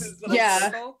 over let's- his little Yeah.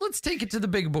 circle. Let's take it to the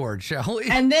big board, shall we?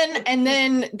 and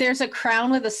then there's a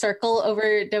crown with a circle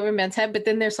over Doberman's head, but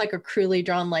then there's like a crudely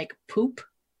drawn like poop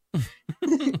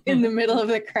in the middle of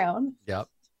the crown. Yep.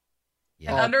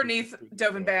 And Yeah. underneath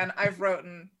Dovin Ban, I've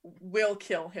written, "Will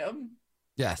kill him."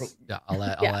 Yes. Yeah. I'll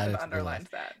add I've it to the underlined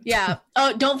list. that. Yeah.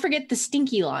 Oh, don't forget the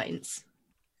stinky lines.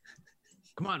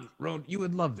 Come on, Roan, you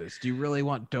would love this. Do you really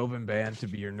want Dovin Ban to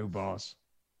be your new boss?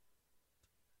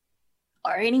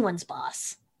 Or anyone's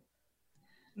boss.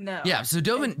 No. Yeah, so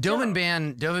don't. Dovin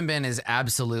Ban is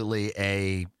absolutely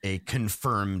a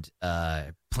confirmed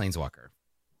planeswalker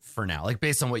for now, like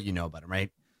based on what you know about him,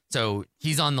 right? So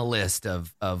he's on the list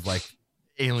of like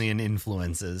alien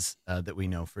influences that we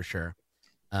know for sure,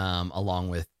 along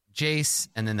with Jace,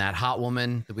 and then that hot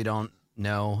woman that we don't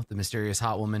know, the mysterious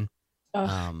hot woman.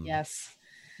 Oh, yes.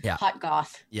 yeah. Hot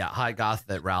goth. Yeah, hot goth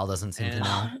that Ral doesn't seem to And-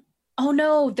 know. Oh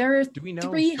no, there are Do we know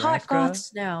 3 hot Vraska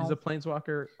goths now. is a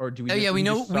planeswalker, or do we? Oh yeah, we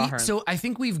know. just saw her in- So I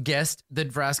think we've guessed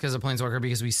that Vraska is a planeswalker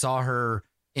because we saw her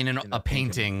in In a a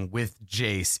painting with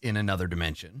Jace in another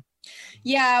dimension.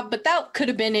 Yeah, but that could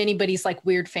have been anybody's like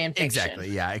weird fan fiction. Exactly.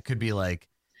 Yeah, it could be like,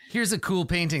 here's a cool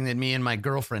painting that me and my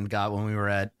girlfriend got when we were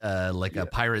at like a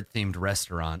pirate themed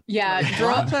restaurant. Yeah, Like,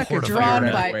 drawn Portafire,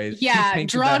 drawn by anyways. He yeah,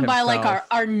 painted drawn that by like himself.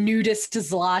 our nudist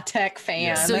Zlatek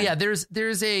fan. So yeah, there's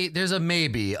a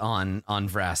maybe on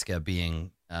Vraska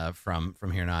being from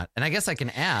here not, and I guess I can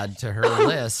add to her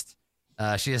list.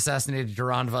 She assassinated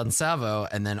Duran von Savo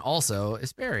and then also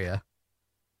Isperia.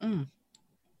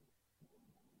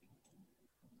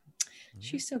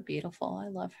 She's so beautiful. I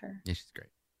love her. Yeah, she's great.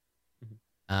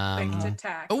 Thanks to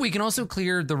Tack. Oh, we can also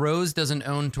clear the Rose doesn't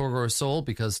own Torgor's soul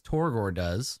because Torgor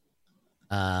does.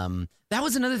 That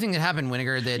was another thing that happened,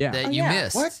 Winnegar, that, Yeah. that Oh, you yeah.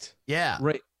 missed. What? Yeah.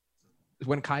 Right.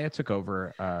 When Kaya took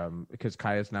over, because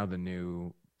Kaya is now the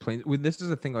new plane. This is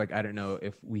a thing. Like I don't know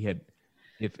if we had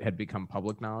it had become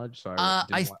public knowledge. So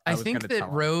I think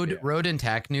that Road and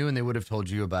Tack knew, and they would have told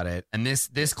you about it. And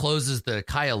this closes the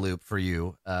Kaya loop for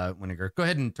you, Winnegar. Go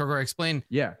ahead and Torgor explain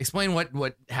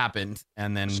what happened,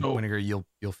 and then Winnegar,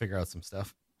 you'll figure out some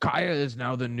stuff. Kaya is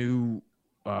now the new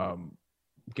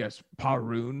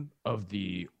Parun of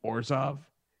the Orzhov,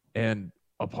 and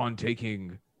upon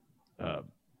taking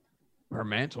her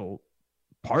mantle,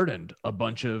 pardoned a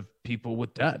bunch of people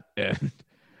with debt. And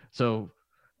so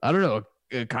I don't know,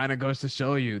 it kind of goes to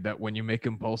show you that when you make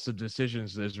impulsive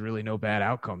decisions, there's really no bad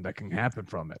outcome that can happen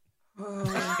from it.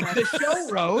 Like the show,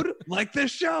 Road, like the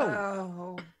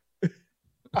show.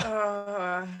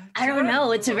 I don't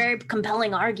know, it's a very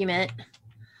compelling argument.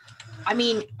 I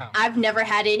mean, I've never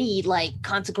had any like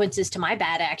consequences to my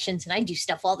bad actions, and I do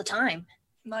stuff all the time.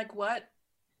 Like what?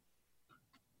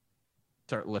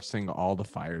 Start listing all the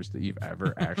fires that you've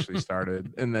ever actually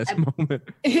started in this moment.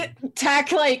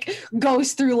 Tack like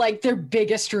goes through like their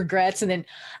biggest regrets, and then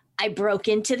I broke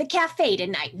into the cafe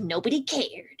tonight. Nobody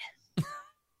cared.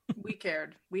 We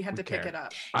cared. We had to pick it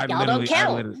up. Y'all don't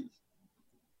count.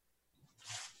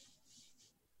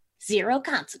 Zero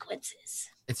consequences.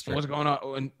 It's true. What's going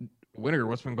on? Winnegar,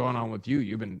 what's been going on with you?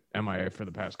 You've been MIA for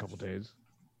the past couple days.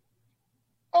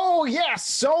 Oh yeah,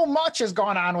 so much has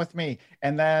gone on with me.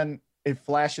 And then it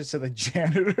flashes to the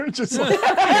janitor, just like, we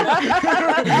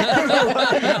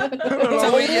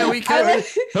could.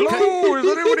 Hello,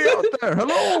 is anybody out there?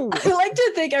 Hello. I like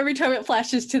to think every time it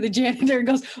flashes to the janitor, it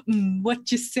goes,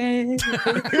 "What you said?"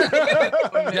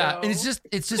 Yeah, and it's just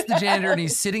the janitor, and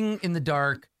he's sitting in the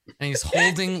dark. And he's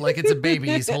holding, like it's a baby,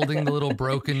 he's holding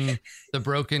the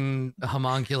broken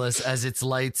homunculus as its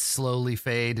lights slowly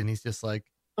fade, and he's just like,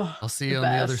 I'll see you on the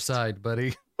other side,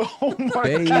 buddy. Oh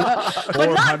my God.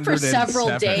 But not for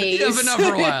several days. Yeah, but not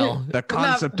for a while. The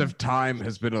concept of time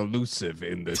has been elusive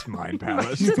in this mind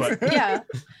palace. But yeah,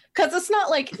 because it's not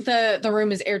like the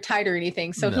room is airtight or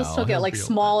anything, so he'll still get like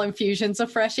small infusions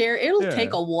of fresh air. It'll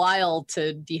take a while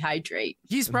to dehydrate.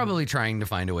 He's probably trying to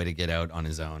find a way to get out on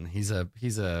his own. He's a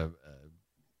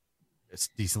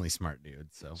decently smart dude.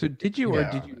 So did you or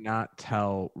did you not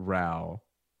tell Rao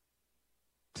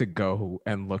to go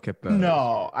and look at the?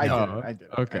 No, I did.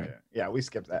 Okay. Yeah, we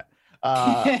skipped that.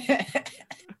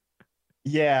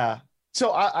 Yeah.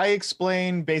 So I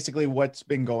explained basically what's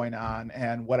been going on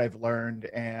and what I've learned,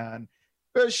 and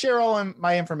share all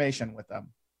my information with them.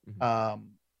 Mm-hmm.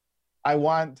 I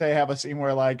want to have a scene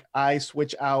where like I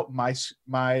switch out my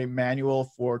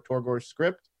manual for Torgor's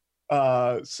script.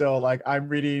 So like I'm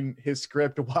reading his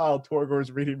script while Torgor's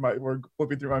we're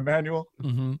flipping through my manual.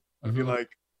 Mm-hmm. I'd be like,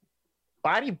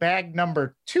 body bag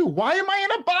number 2. Why am I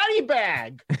in a body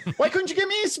bag? Why couldn't you give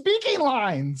me speaking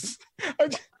lines?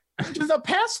 Just a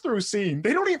pass-through scene.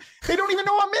 They don't even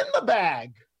know I'm in the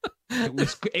bag.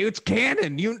 It's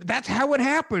canon. That's how it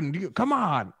happened. Come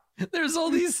on. There's all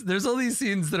these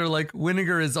scenes that are like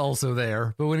Winnegar is also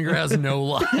there, but Winnegar has no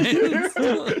lines.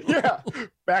 Yeah.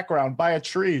 Background by a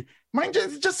tree. Mine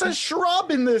just says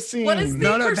shrub in this scene. What is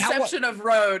the perception of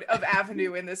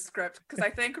Avenue in this script? Because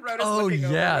I think Road is looking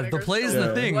over. Oh yeah, the play is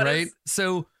the thing, right?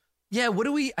 So yeah, what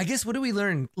do we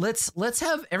learn? Let's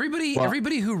have everybody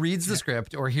who reads the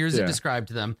script or hears it described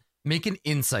to them make an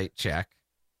insight check.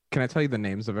 Can I tell you the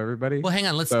names of everybody? Well, hang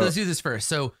on. Let's do this first.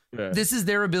 So this is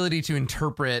their ability to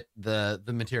interpret the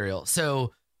material.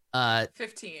 So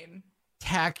 15.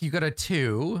 Tack, you got a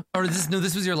 2. Or this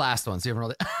was your last one, so you haven't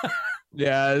rolled it.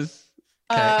 Yes.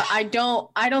 Okay. I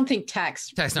don't think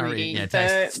Tack's not reading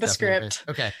the script.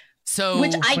 Okay. So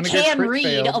which I can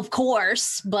read, of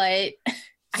course, but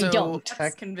I don't.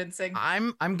 That's convincing.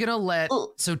 I'm gonna let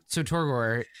so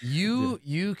Torgor,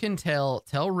 you can tell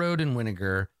Road and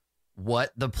Winnegar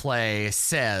what the play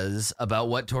says about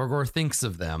what Torgor thinks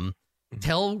of them.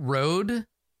 Tell Road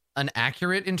an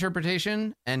accurate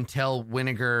interpretation and tell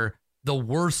Winnegar the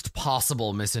worst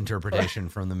possible misinterpretation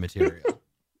from the material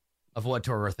of what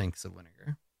Torgor thinks of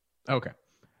Winnegar. Okay.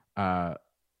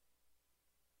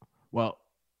 Well,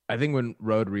 I think when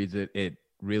Road reads it, it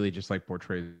really just like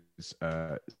portrays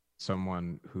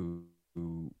someone who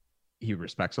he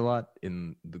respects a lot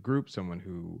in the group, someone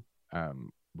who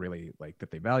really like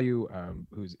that they value,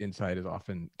 whose insight is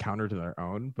often counter to their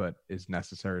own, but is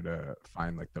necessary to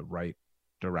find like the right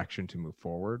direction to move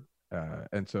forward.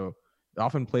 And so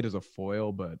often played as a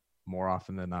foil, but more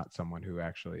often than not, someone who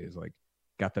actually is like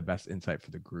got the best insight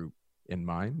for the group in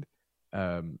mind.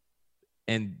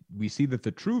 And we see that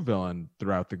the true villain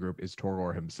throughout the group is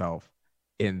Torgor himself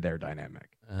in their dynamic.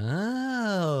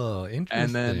 Oh, interesting.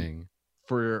 And then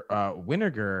for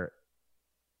Winnegar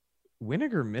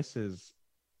misses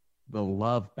the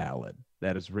love ballad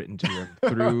that is written to him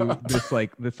through this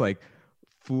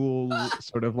fool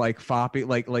sort of like foppy,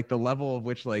 like the level of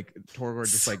which like Torgor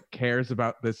just like cares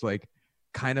about this like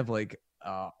kind of like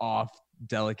off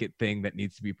delicate thing that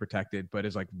needs to be protected, but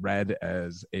is like read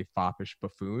as a foppish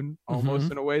buffoon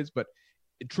almost in a ways, but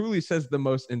it truly says the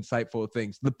most insightful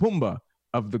things. The Pumbaa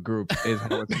of the group is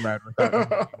how it's read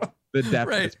without the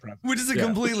depth of its presence. Which is a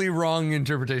completely wrong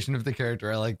interpretation of the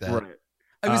character. I like that. Right.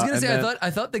 I was gonna say I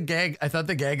thought the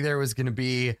gag there was gonna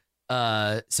be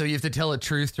so you have to tell a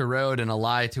truth to Road and a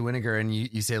lie to Winnegar, and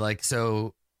you say like,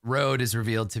 so Road is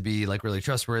revealed to be like really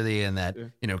trustworthy and that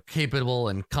you know, capable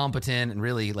and competent and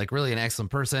really an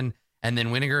excellent person, and then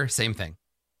Winnegar, same thing.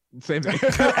 Same thing.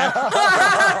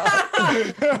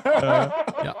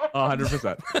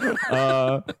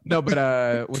 100%. No,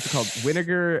 but what's it called?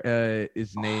 Winnegar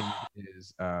is named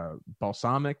is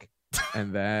Balsamic,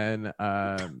 and then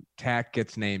Tack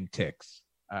gets named Tix.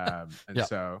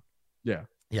 So yeah.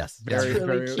 Yes, very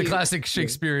really the classic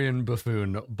Shakespearean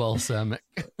buffoon, balsamic.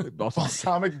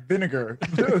 Balsamic vinegar.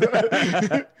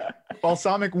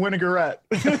 Balsamic vinaigrette.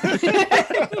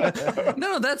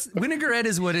 No, that's vinaigrette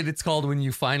is what it's called when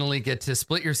you finally get to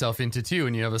split yourself into two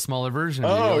and you have a smaller version.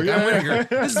 Oh, like, yeah. Vinegar.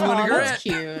 This is vinaigrette. That's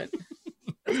cute.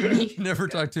 Never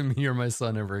talk to me or my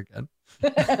son ever again.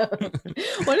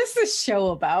 What is this show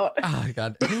about? Oh my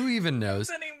God, who even knows?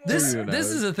 This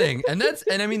is a thing, and that's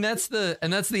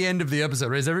the end of the episode,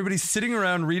 right? Is everybody sitting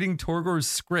around reading Torgor's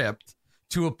script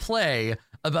to a play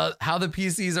about how the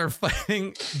PCs are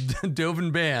fighting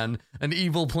Dovin Ban, an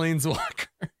evil planeswalker.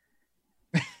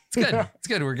 It's good. It's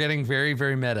good. We're getting very,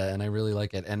 very meta, and I really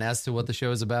like it. And as to what the show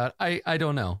is about, I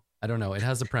don't know. It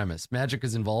has a premise. Magic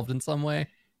is involved in some way.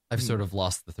 I've sort of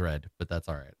lost the thread, but that's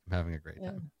all right. I'm having a great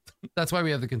time. That's why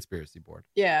we have the conspiracy board.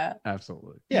 Yeah.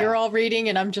 Absolutely. Yeah. You're all reading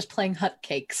and I'm just playing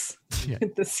hotcakes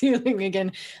at the ceiling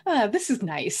again. This is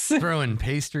nice. Throwing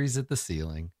pastries at the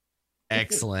ceiling.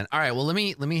 Excellent. All right. Well, let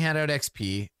me hand out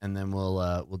XP and then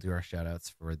we'll do our shout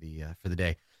outs for the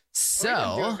day. So we're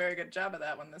gonna do a very good job of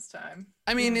that one this time.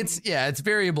 I mean, it's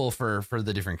variable for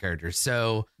the different characters.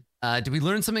 So did we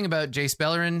learn something about Jace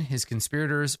Beleren, his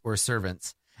conspirators, or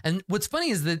servants? And what's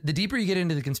funny is that the deeper you get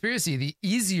into the conspiracy, the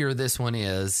easier this one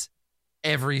is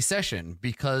every session,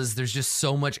 because there's just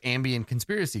so much ambient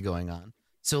conspiracy going on.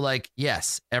 So like,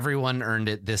 yes, everyone earned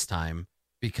it this time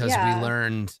because we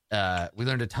learned a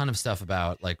ton of stuff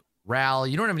about like Ral.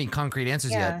 You don't have any concrete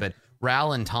answers yet, but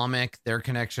Ral and Tomic, their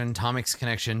connection, Tomic's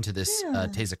connection to this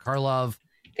Teysa Karlov.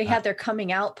 They had their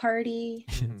coming out party.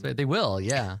 They will,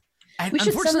 yeah. And we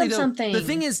should send them something. The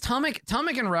thing is, Tomic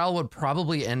and Ral would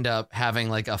probably end up having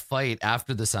like a fight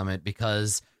after the summit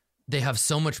because they have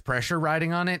so much pressure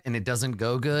riding on it and it doesn't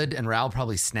go good. And Ral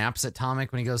probably snaps at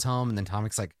Tomic when he goes home. And then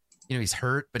Tomic's like, you know, he's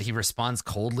hurt, but he responds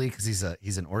coldly because he's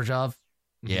an Orzhov.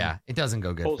 Yeah, it doesn't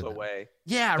go good. Pulls away.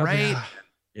 Yeah, right.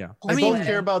 Yeah. I both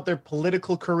care about their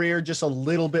political career just a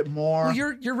little bit more. Well,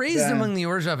 you're raised among the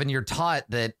Orzhov and you're taught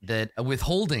that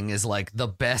withholding is like the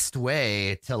best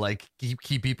way to like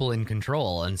keep people in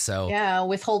control. And so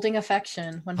withholding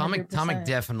affection. 100%. Tomic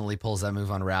definitely pulls that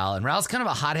move on Ral, and Ral's kind of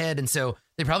a hothead, and so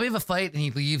they probably have a fight and he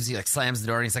leaves, he like slams the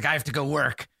door and he's like, I have to go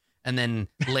work. And then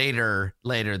later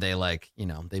they like, you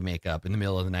know, they make up in the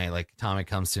middle of the night. Like Tomic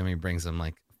comes to him, he brings him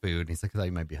like food and he's like, I thought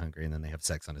you might be hungry, and then they have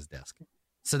sex on his desk.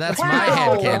 So that's my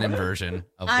headcanon version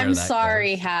of where I'm that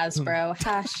sorry, goes. Hasbro.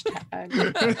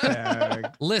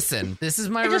 Hashtag. Listen, this is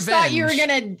my I just revenge. thought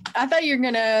you were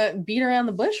gonna beat around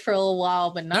the bush for a little while,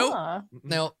 but no.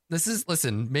 No,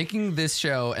 making this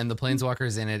show and the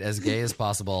Planeswalkers in it as gay as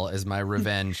possible is my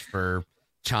revenge for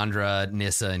Chandra,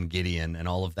 Nissa, and Gideon and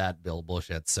all of that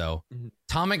bullshit. So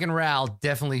Tomic and Ral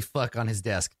definitely fuck on his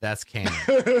desk. That's canon.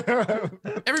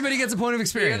 Everybody gets a point of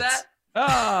experience. Hear that?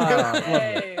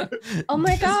 Hey. Oh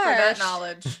my For that gosh.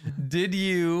 knowledge. Did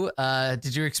you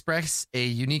express a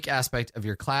unique aspect of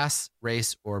your class,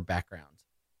 race, or background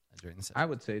during the session? I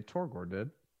would say Torgor did.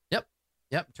 Yep.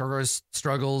 Torgor's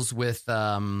struggles with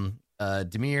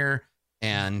Dimir,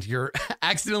 and you're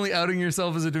accidentally outing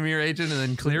yourself as a Dimir agent and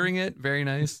then clearing it. Very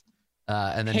nice.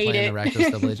 And then playing the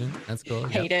Rakdos double agent. That's cool.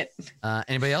 Hate it.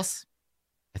 Anybody else?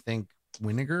 I think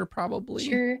Winnegar probably.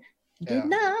 Sure did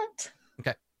not.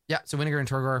 Okay. Yeah, so Winnegar and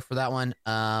Torgor for that one.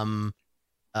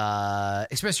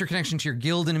 Express your connection to your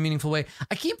guild in a meaningful way.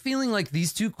 I keep feeling like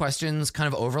these two questions kind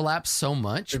of overlap so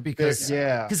much because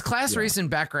class, race, and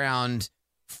background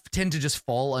tend to just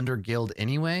fall under guild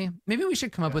anyway. Maybe we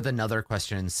should come up with another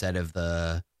question instead of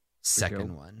the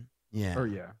second one. Yeah. Or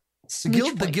yeah.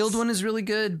 The guild one is really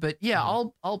good, but yeah,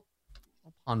 I'll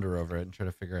ponder over it and try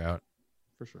to figure out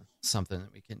for sure something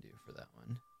that we can do for that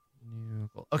one.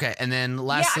 Okay, and then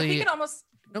lastly, yeah, I think it almost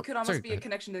Nope, could almost sorry, be go a ahead.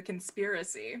 connection to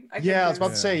conspiracy. I Yeah, I was about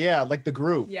to there's- say, like the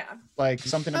group. Yeah. Like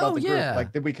something about Oh, the yeah. group.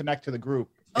 Like, did we connect to the group?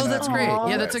 Oh, that's Aw. great.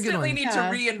 Yeah, that's a good Constantly one. need Yeah.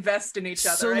 to reinvest in each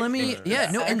other. So I let me, think yeah,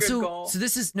 that's no, a and good so goal.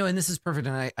 this is no, and this is perfect,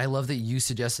 and I love that you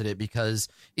suggested it because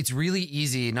it's really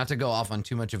easy not to go off on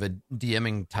too much of a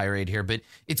DMing tirade here, but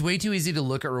it's way too easy to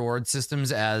look at reward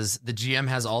systems as the GM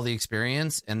has all the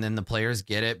experience and then the players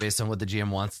get it based on what the GM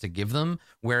wants to give them,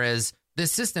 whereas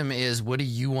this system is what do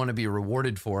you want to be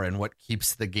rewarded for and what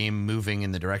keeps the game moving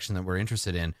in the direction that we're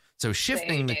interested in. So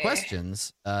shifting the Baby.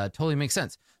 questions totally makes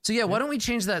sense. So yeah, why don't we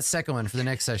change that second one for the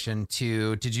next session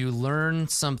to did you learn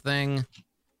something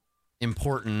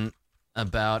important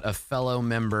about a fellow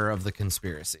member of the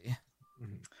conspiracy?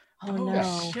 Oh, Oh,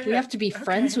 no. shit. We have to be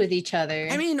friends Okay. with each other.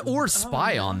 I mean, or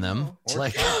spy no. on them. Or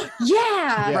Like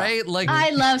yeah. right? Like I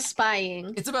love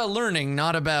spying. it's about learning,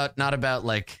 not about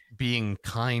like being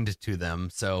kind to them.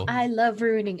 So I love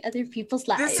ruining other people's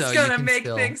lives. This So is you gonna can make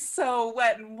still- things so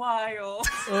wet and wild.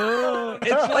 Oh,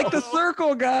 it's like the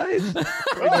circle, guys.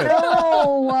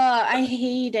 No, I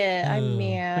hate it. I'm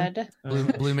mad.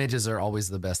 blue mages are always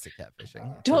the best at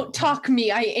catfishing. Don't talk me.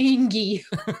 I angry.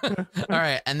 All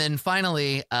right, and then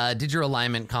finally, did your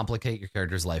alignment complicate your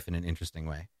character's life in an interesting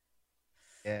way?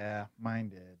 Yeah, mine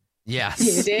did. Yes.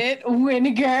 Did it,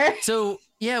 Winnegar? So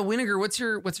yeah, Winnegar, what's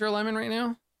your alignment right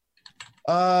now?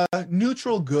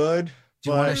 Neutral good. Do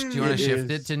you want but to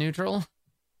shift is- it to neutral?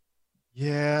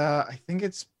 Yeah, I think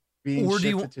it's being Or do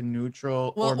you- shifted to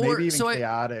neutral, Well, or maybe or- even so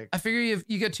chaotic. I figure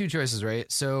you got two choices, right?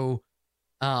 So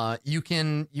you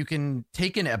can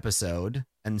take an episode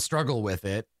and struggle with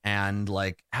it and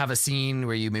like have a scene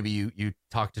where you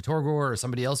talk to Torgor or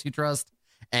somebody else you trust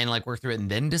and like work through it and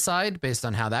then decide based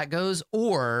on how that goes.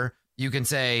 Or you can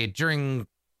say during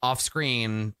off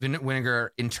screen, Winnegar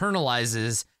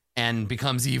internalizes and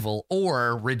becomes evil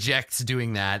or rejects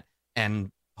doing that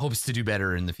and hopes to do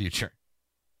better in the future.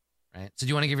 Right. So do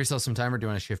you want to give yourself some time or do you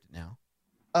want to shift it now?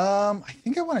 I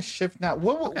think I want to shift now.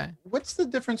 Okay. What's the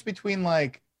difference between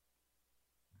like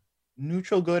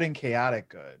neutral good and chaotic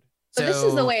good? So this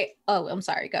is the way. Oh, I'm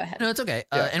sorry. Go ahead. No, it's okay.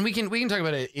 Yeah. And we can talk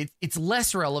about it. It's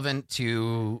less relevant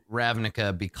to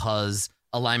Ravnica because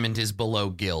alignment is below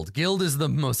guild. Guild is the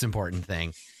most important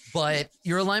thing. But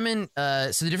your alignment,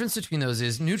 so the difference between those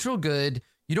is neutral good.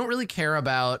 You don't really care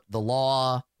about the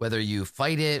law, whether you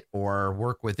fight it or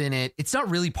work within it. It's not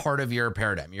really part of your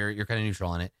paradigm. You're kind of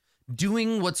neutral on it.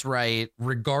 Doing what's right,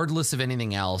 regardless of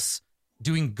anything else,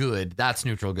 doing good, that's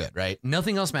neutral good, right?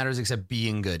 Nothing else matters except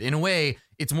being good. In a way,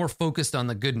 it's more focused on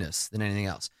the goodness than anything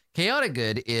else. Chaotic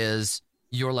good is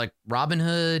you're like Robin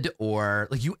Hood or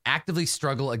like you actively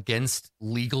struggle against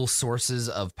legal sources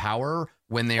of power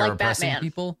when they are Like oppressing Batman.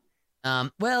 people.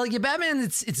 Well, yeah, Batman,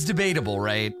 it's debatable,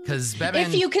 right? Because Batman,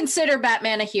 If you consider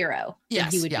Batman a hero, then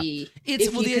Yes, he would yeah. be. it's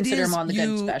if well, you the idea consider is him on the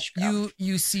good spectrum.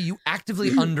 you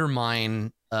actively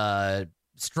undermine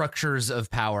structures of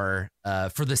power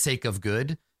for the sake of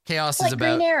good. Chaos is like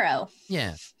about Green Arrow.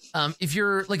 yeah. If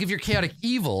you're chaotic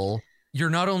evil, you're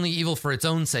not only evil for its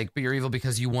own sake, but you're evil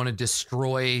because you want to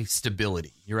destroy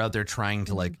stability. You're out there trying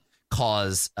to like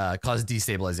cause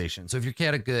destabilization. So if you're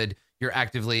chaotic good, you're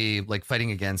actively like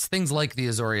fighting against things like the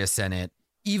Azoria Senate,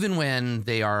 even when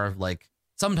they are like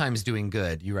sometimes doing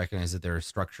good. You recognize that their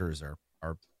structures are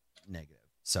negative.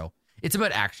 So it's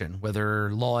about action,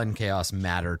 whether law and chaos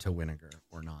matter to Winnegar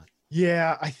or not.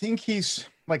 Yeah, I think he's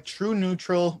like true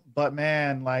neutral, but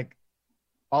man, like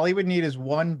all he would need is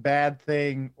one bad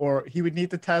thing, or he would need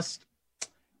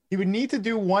to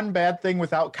do one bad thing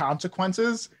without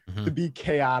consequences Mhm. to be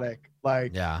chaotic,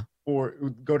 like Yeah. or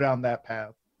go down that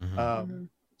path. Mhm. Mm-hmm.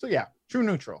 So yeah, true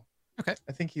neutral. Okay.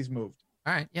 I think he's moved.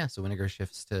 All right. Yeah. So Winnegar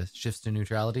shifts to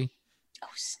neutrality. Oh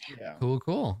snap! Yeah.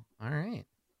 Cool. All right.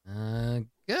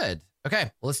 Good. Okay.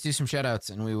 Well, let's do some shout outs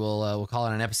and we'll call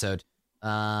it an episode.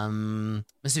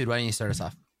 Masood, why don't you start us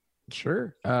off?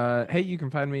 Sure. Hey, you can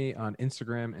find me on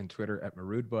Instagram and Twitter at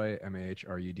Marudeboy,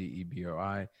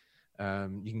 MAHRUDEBOI.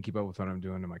 You can keep up with what I'm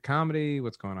doing in my comedy,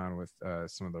 what's going on with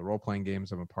some of the role-playing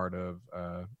games I'm a part of.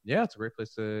 Yeah, it's a great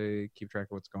place to keep track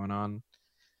of what's going on.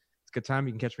 It's a good time.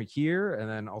 You can catch me here and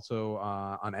then also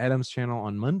on Adam's channel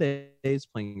on Mondays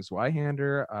playing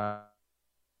Zweihander.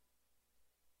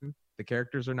 The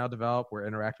characters are now developed. We're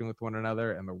interacting with one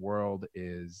another, and the world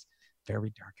is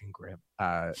very dark and grim.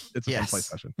 It's a fun play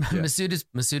session. Yeah.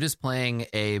 Masood is playing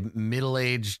a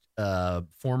middle-aged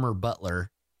former butler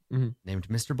named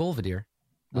Mr. Bolvedier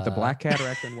With a black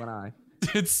cataract and one eye.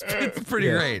 It's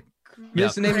pretty great.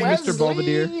 Misnamed Yep. Mr.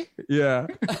 Belvedere. Wesley! Yeah.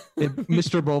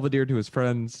 Mr. Belvedere to his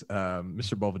friends,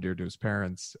 Mr. Belvedere to his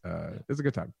parents. It was a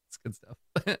good time. It's good stuff.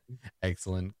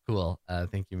 Excellent. Cool.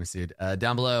 Thank you, Masood.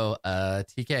 Down below,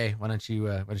 TK, why don't you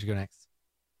go next?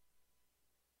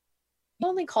 You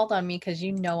only called on me because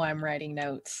you know I'm writing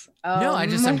notes. No, I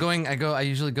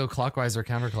usually go clockwise or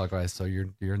counterclockwise, so you're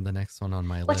the next one on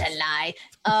my What list. a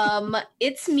lie.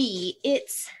 It's me.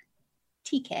 It's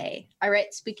TK. I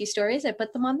write spooky stories. I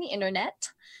put them on the internet.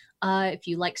 If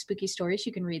you like spooky stories,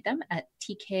 you can read them at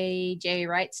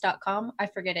tkjwrites.com. I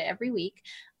forget it every week.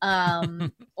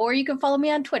 Or you can follow me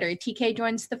on Twitter. TK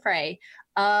joins the fray.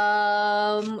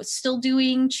 Still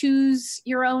doing Choose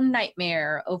Your Own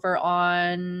Nightmare over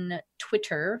on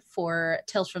Twitter for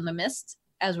Tales from the Mist,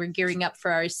 as we're gearing up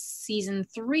for our season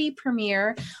 3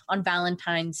 premiere on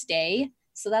Valentine's Day.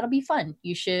 So that'll be fun.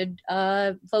 You should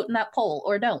vote in that poll,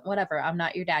 or don't, whatever. I'm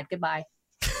not your dad. Goodbye.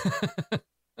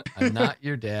 I'm not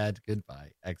your dad.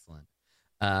 Goodbye. Excellent.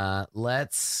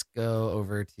 Let's go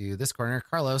over to this corner.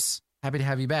 Carlos, happy to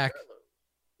have you back.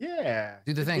 Yeah.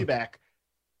 Do the good to thing. Be back.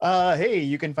 Hey,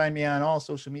 you can find me on all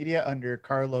social media under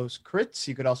Carlos Crits.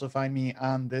 You could also find me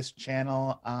on this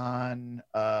channel on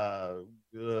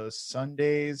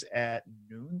Sundays at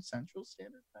noon Central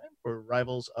Standard Time for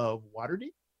Rivals of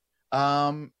Waterdeep.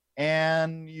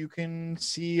 And you can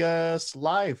see us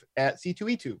live at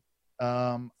C2E2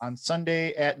 on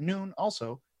Sunday at noon,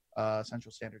 also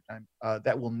Central Standard Time.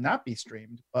 That will not be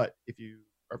streamed, but if you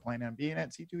are planning on being at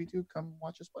C2E2, come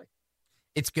watch us play.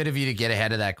 It's good of you to get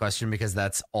ahead of that question, because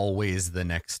that's always the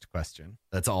next question.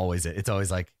 That's always it. It's always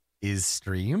like, is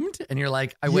streamed? And you're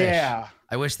like, I wish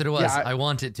that it was. Yeah, I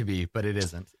want it to be, but it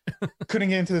isn't. Couldn't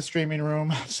get into the streaming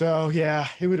room, so yeah,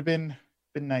 it would have been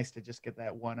nice to just get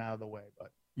that one out of the way.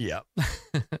 But yeah.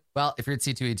 Well, if you're at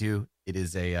C2E2, it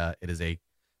is a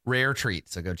rare treat.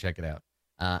 So go check it out.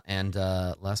 And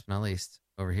last but not least,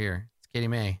 over here, it's Katie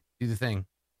May. Do the thing.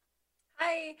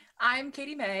 Hi, I'm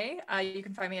Katie May. You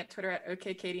can find me at Twitter at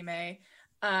OKKatieMay.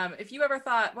 If you ever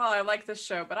thought, well, I like this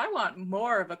show, but I want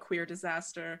more of a queer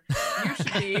disaster, you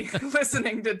should be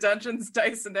listening to Dungeons,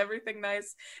 Dice, and Everything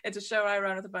Nice. It's a show I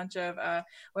run with a bunch of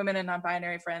women and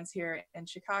non-binary friends here in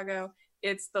Chicago.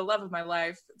 It's the love of my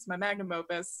life. It's my magnum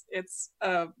opus. It's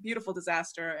a beautiful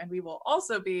disaster, and we will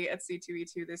also be at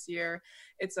C2E2 this year.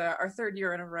 It's our 3rd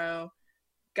year in a row.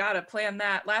 Gotta plan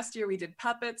that. Last year we did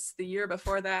puppets. The year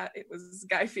before that it was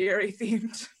Guy Fieri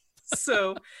themed.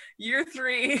 So year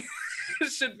 3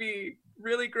 should be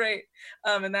really great.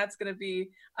 And that's gonna be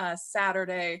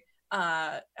Saturday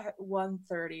at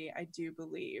 1:30, I do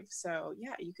believe. So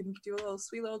yeah, you can do a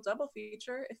sweet little double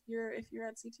feature if you're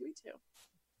at C2E2.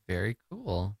 Very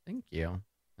cool. Thank you.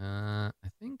 I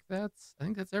think that's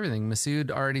everything.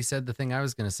 Masood already said the thing I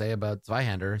was going to say about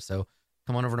Zweihander. So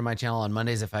come on over to my channel on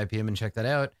Mondays at 5 p.m. and check that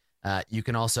out. You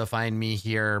can also find me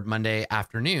here Monday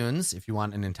afternoons if you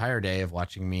want an entire day of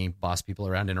watching me boss people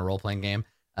around in a role-playing game,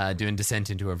 doing Descent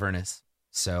into Avernus.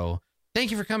 So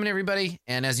thank you for coming, everybody.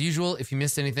 And as usual, if you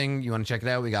missed anything, you want to check it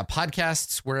out, we got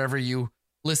podcasts wherever you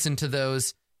listen to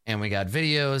those, and we got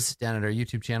videos down at our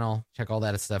YouTube channel. Check all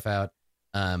that stuff out.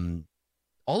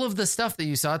 All of the stuff that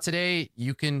you saw today,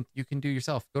 you can do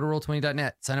yourself. Go to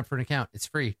roll20.net, sign up for an account. It's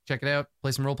free. Check it out.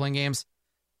 Play some role-playing games.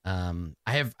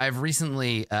 I've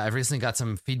recently got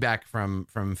some feedback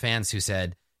from fans who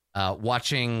said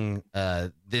watching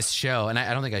this show, and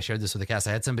I don't think I shared this with the cast.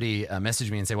 I had somebody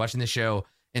message me and say watching this show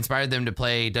inspired them to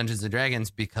play Dungeons and Dragons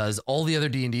because all the other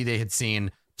D&D they had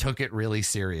seen took it really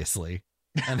seriously.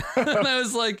 And, and I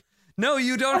was like, no,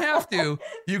 you don't have to.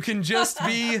 You can just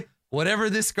be whatever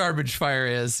this garbage fire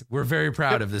is. We're very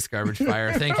proud of this garbage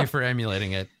fire. Thank you for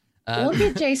emulating it. We'll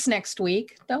get Jace next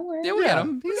week. Don't worry. Yeah, we'll get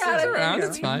him. He's around.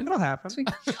 It's fine. It'll happen.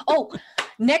 Oh,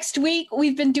 next week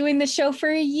we've been doing the show for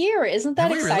a year. Isn't that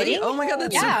Have we exciting? really? Oh my god,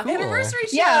 that's Yeah. so cool. Anniversary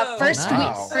show. Yeah, first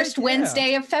Nice. first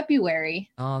Wednesday of February.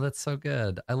 Oh, that's so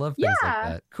good. I love things like Yeah.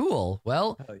 that. Cool.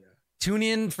 Well, Hell yeah. tune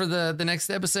in for the next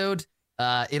episode.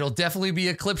 It'll definitely be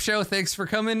a clip show. Thanks for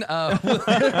coming.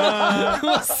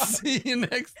 We'll see you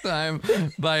next time.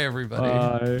 Bye,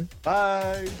 everybody.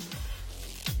 Bye. Bye.